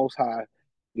the Most High,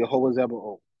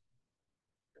 YHWH.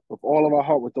 With all of our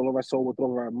heart, with all of our soul, with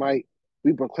all of our might,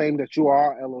 we proclaim that you are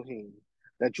our Elohim,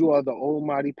 that you are the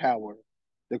Almighty Power,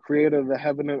 the Creator of the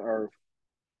heaven and earth,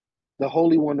 the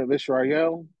Holy One of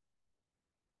Israel,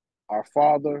 our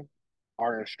Father,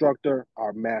 our Instructor,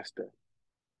 our Master,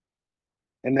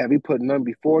 and that we put none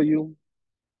before you,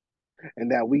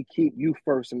 and that we keep you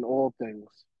first in all things.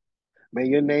 May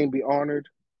your name be honored,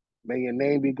 may your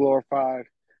name be glorified,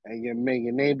 and may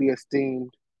your name be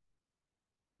esteemed.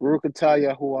 Baruch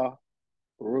atah Yahuwah,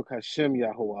 Baruch Hashem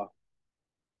Yahuwah.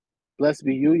 Blessed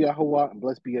be you, Yahuwah, and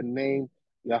blessed be your name,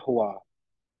 Yahuwah,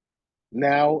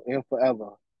 now and forever.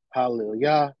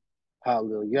 Hallelujah,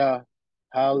 hallelujah,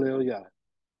 hallelujah.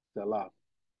 Salam.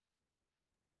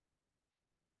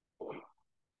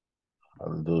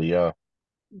 Hallelujah.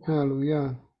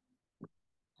 Hallelujah.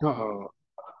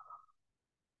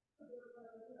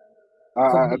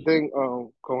 I think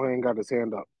Kohen got his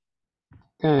hand up.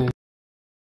 Okay.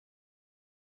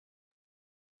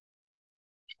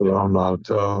 Shalom,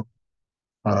 Alto.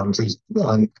 I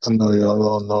know y'all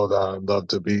all know that I love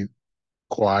to be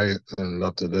quiet and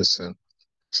love to listen.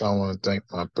 So I want to thank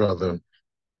my brother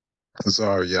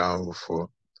AzarYahu for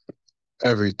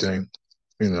everything.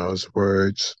 You know, his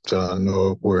words that I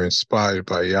know were inspired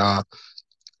by Yah,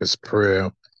 his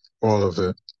prayer, all of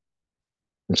it.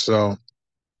 And so,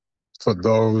 for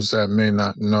those that may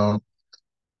not know,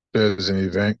 there's an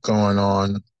event going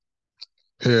on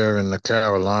here in the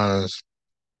Carolinas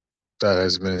that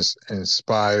has been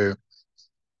inspired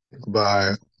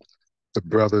by the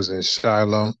brothers in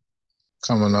Shiloh,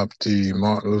 coming up the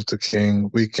Martin Luther King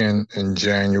weekend in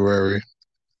January,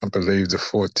 I believe the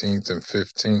 14th and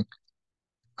 15th.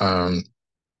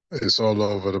 It's all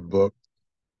over the book,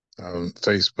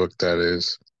 Facebook that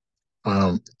is.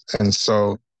 And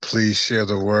so please share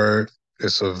the word.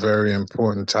 It's a very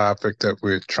important topic that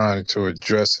we're trying to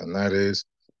address, and that is,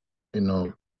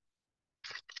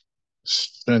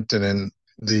 strengthening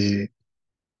the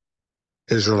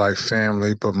Israelite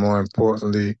family, but more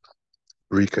importantly,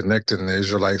 reconnecting the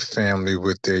Israelite family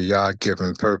with their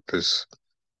Yah-given purpose.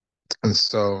 And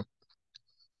so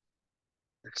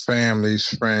families,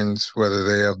 friends, whether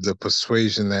they have the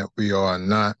persuasion that we are or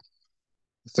not,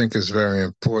 I think it's very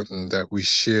important that we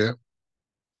share,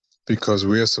 because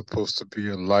we are supposed to be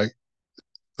a light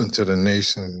unto the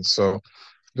nation. So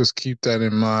just keep that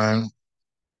in mind.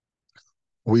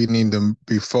 We need to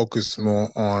be focused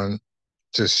more on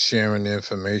just sharing the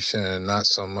information and not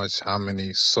so much how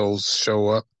many souls show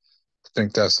up. I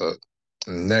think that's a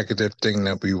negative thing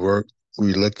that we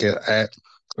look at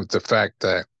with the fact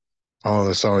that,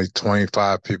 there's only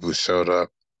 25 people showed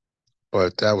up,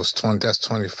 but that's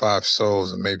 25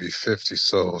 souls and maybe 50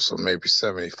 souls or maybe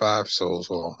 75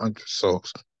 souls or 100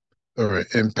 souls that are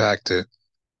impacted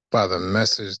by the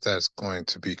message that's going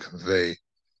to be conveyed.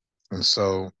 And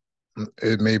so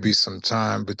it may be some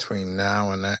time between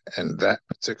now and that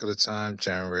particular time,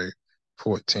 January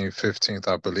 14th, 15th,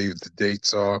 I believe the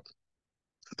dates are.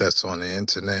 That's on the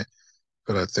internet.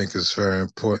 But I think it's very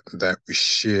important that we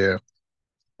share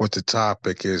what the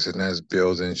topic is, and that's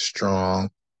building strong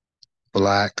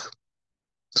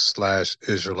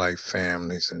Black/Israelite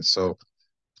families. And so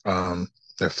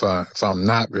if I'm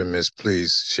not remiss,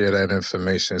 please share that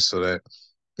information so that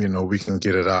we can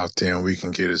get it out there and we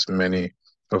can get as many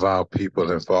of our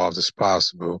people involved as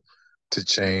possible to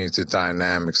change the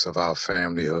dynamics of our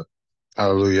familyhood.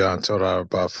 Hallelujah. And Torah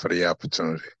Rabba for the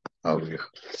opportunity. Hallelujah.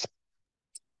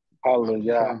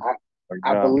 Hallelujah.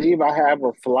 I believe I have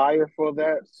a flyer for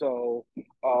that. So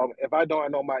if I don't, I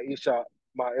know my Isha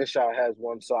has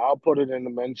one. So I'll put it in the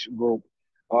mention group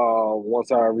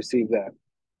once I receive that.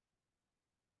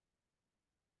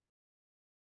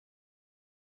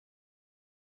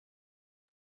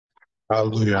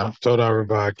 Hallelujah. Torah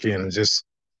Rabba again. Just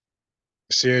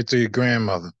share it to your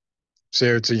grandmother.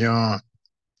 Share it to your aunt.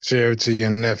 Share it to your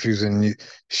nephews, and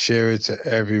share it to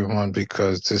everyone,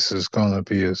 because this is going to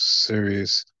be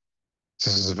this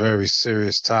is a very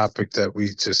serious topic that we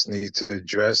just need to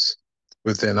address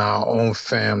within our own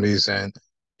families. And,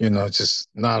 just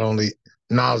not only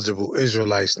knowledgeable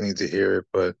Israelites need to hear it,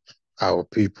 but our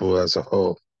people as a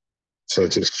whole. So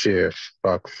just share.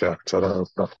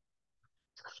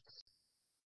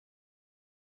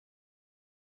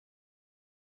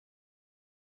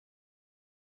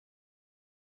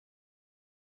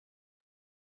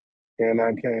 And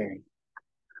I came.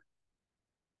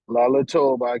 Lala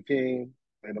Tob, I came.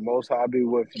 May the Most High be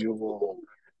with you all.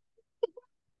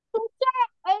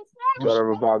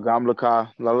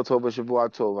 Gamlaka, Lalatoba Shavua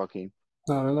Tov, Hakim.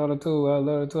 No, a lot of two. I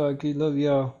love it too. I keep love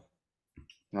y'all.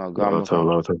 No, Gamlaka.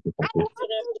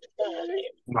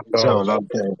 Shalom.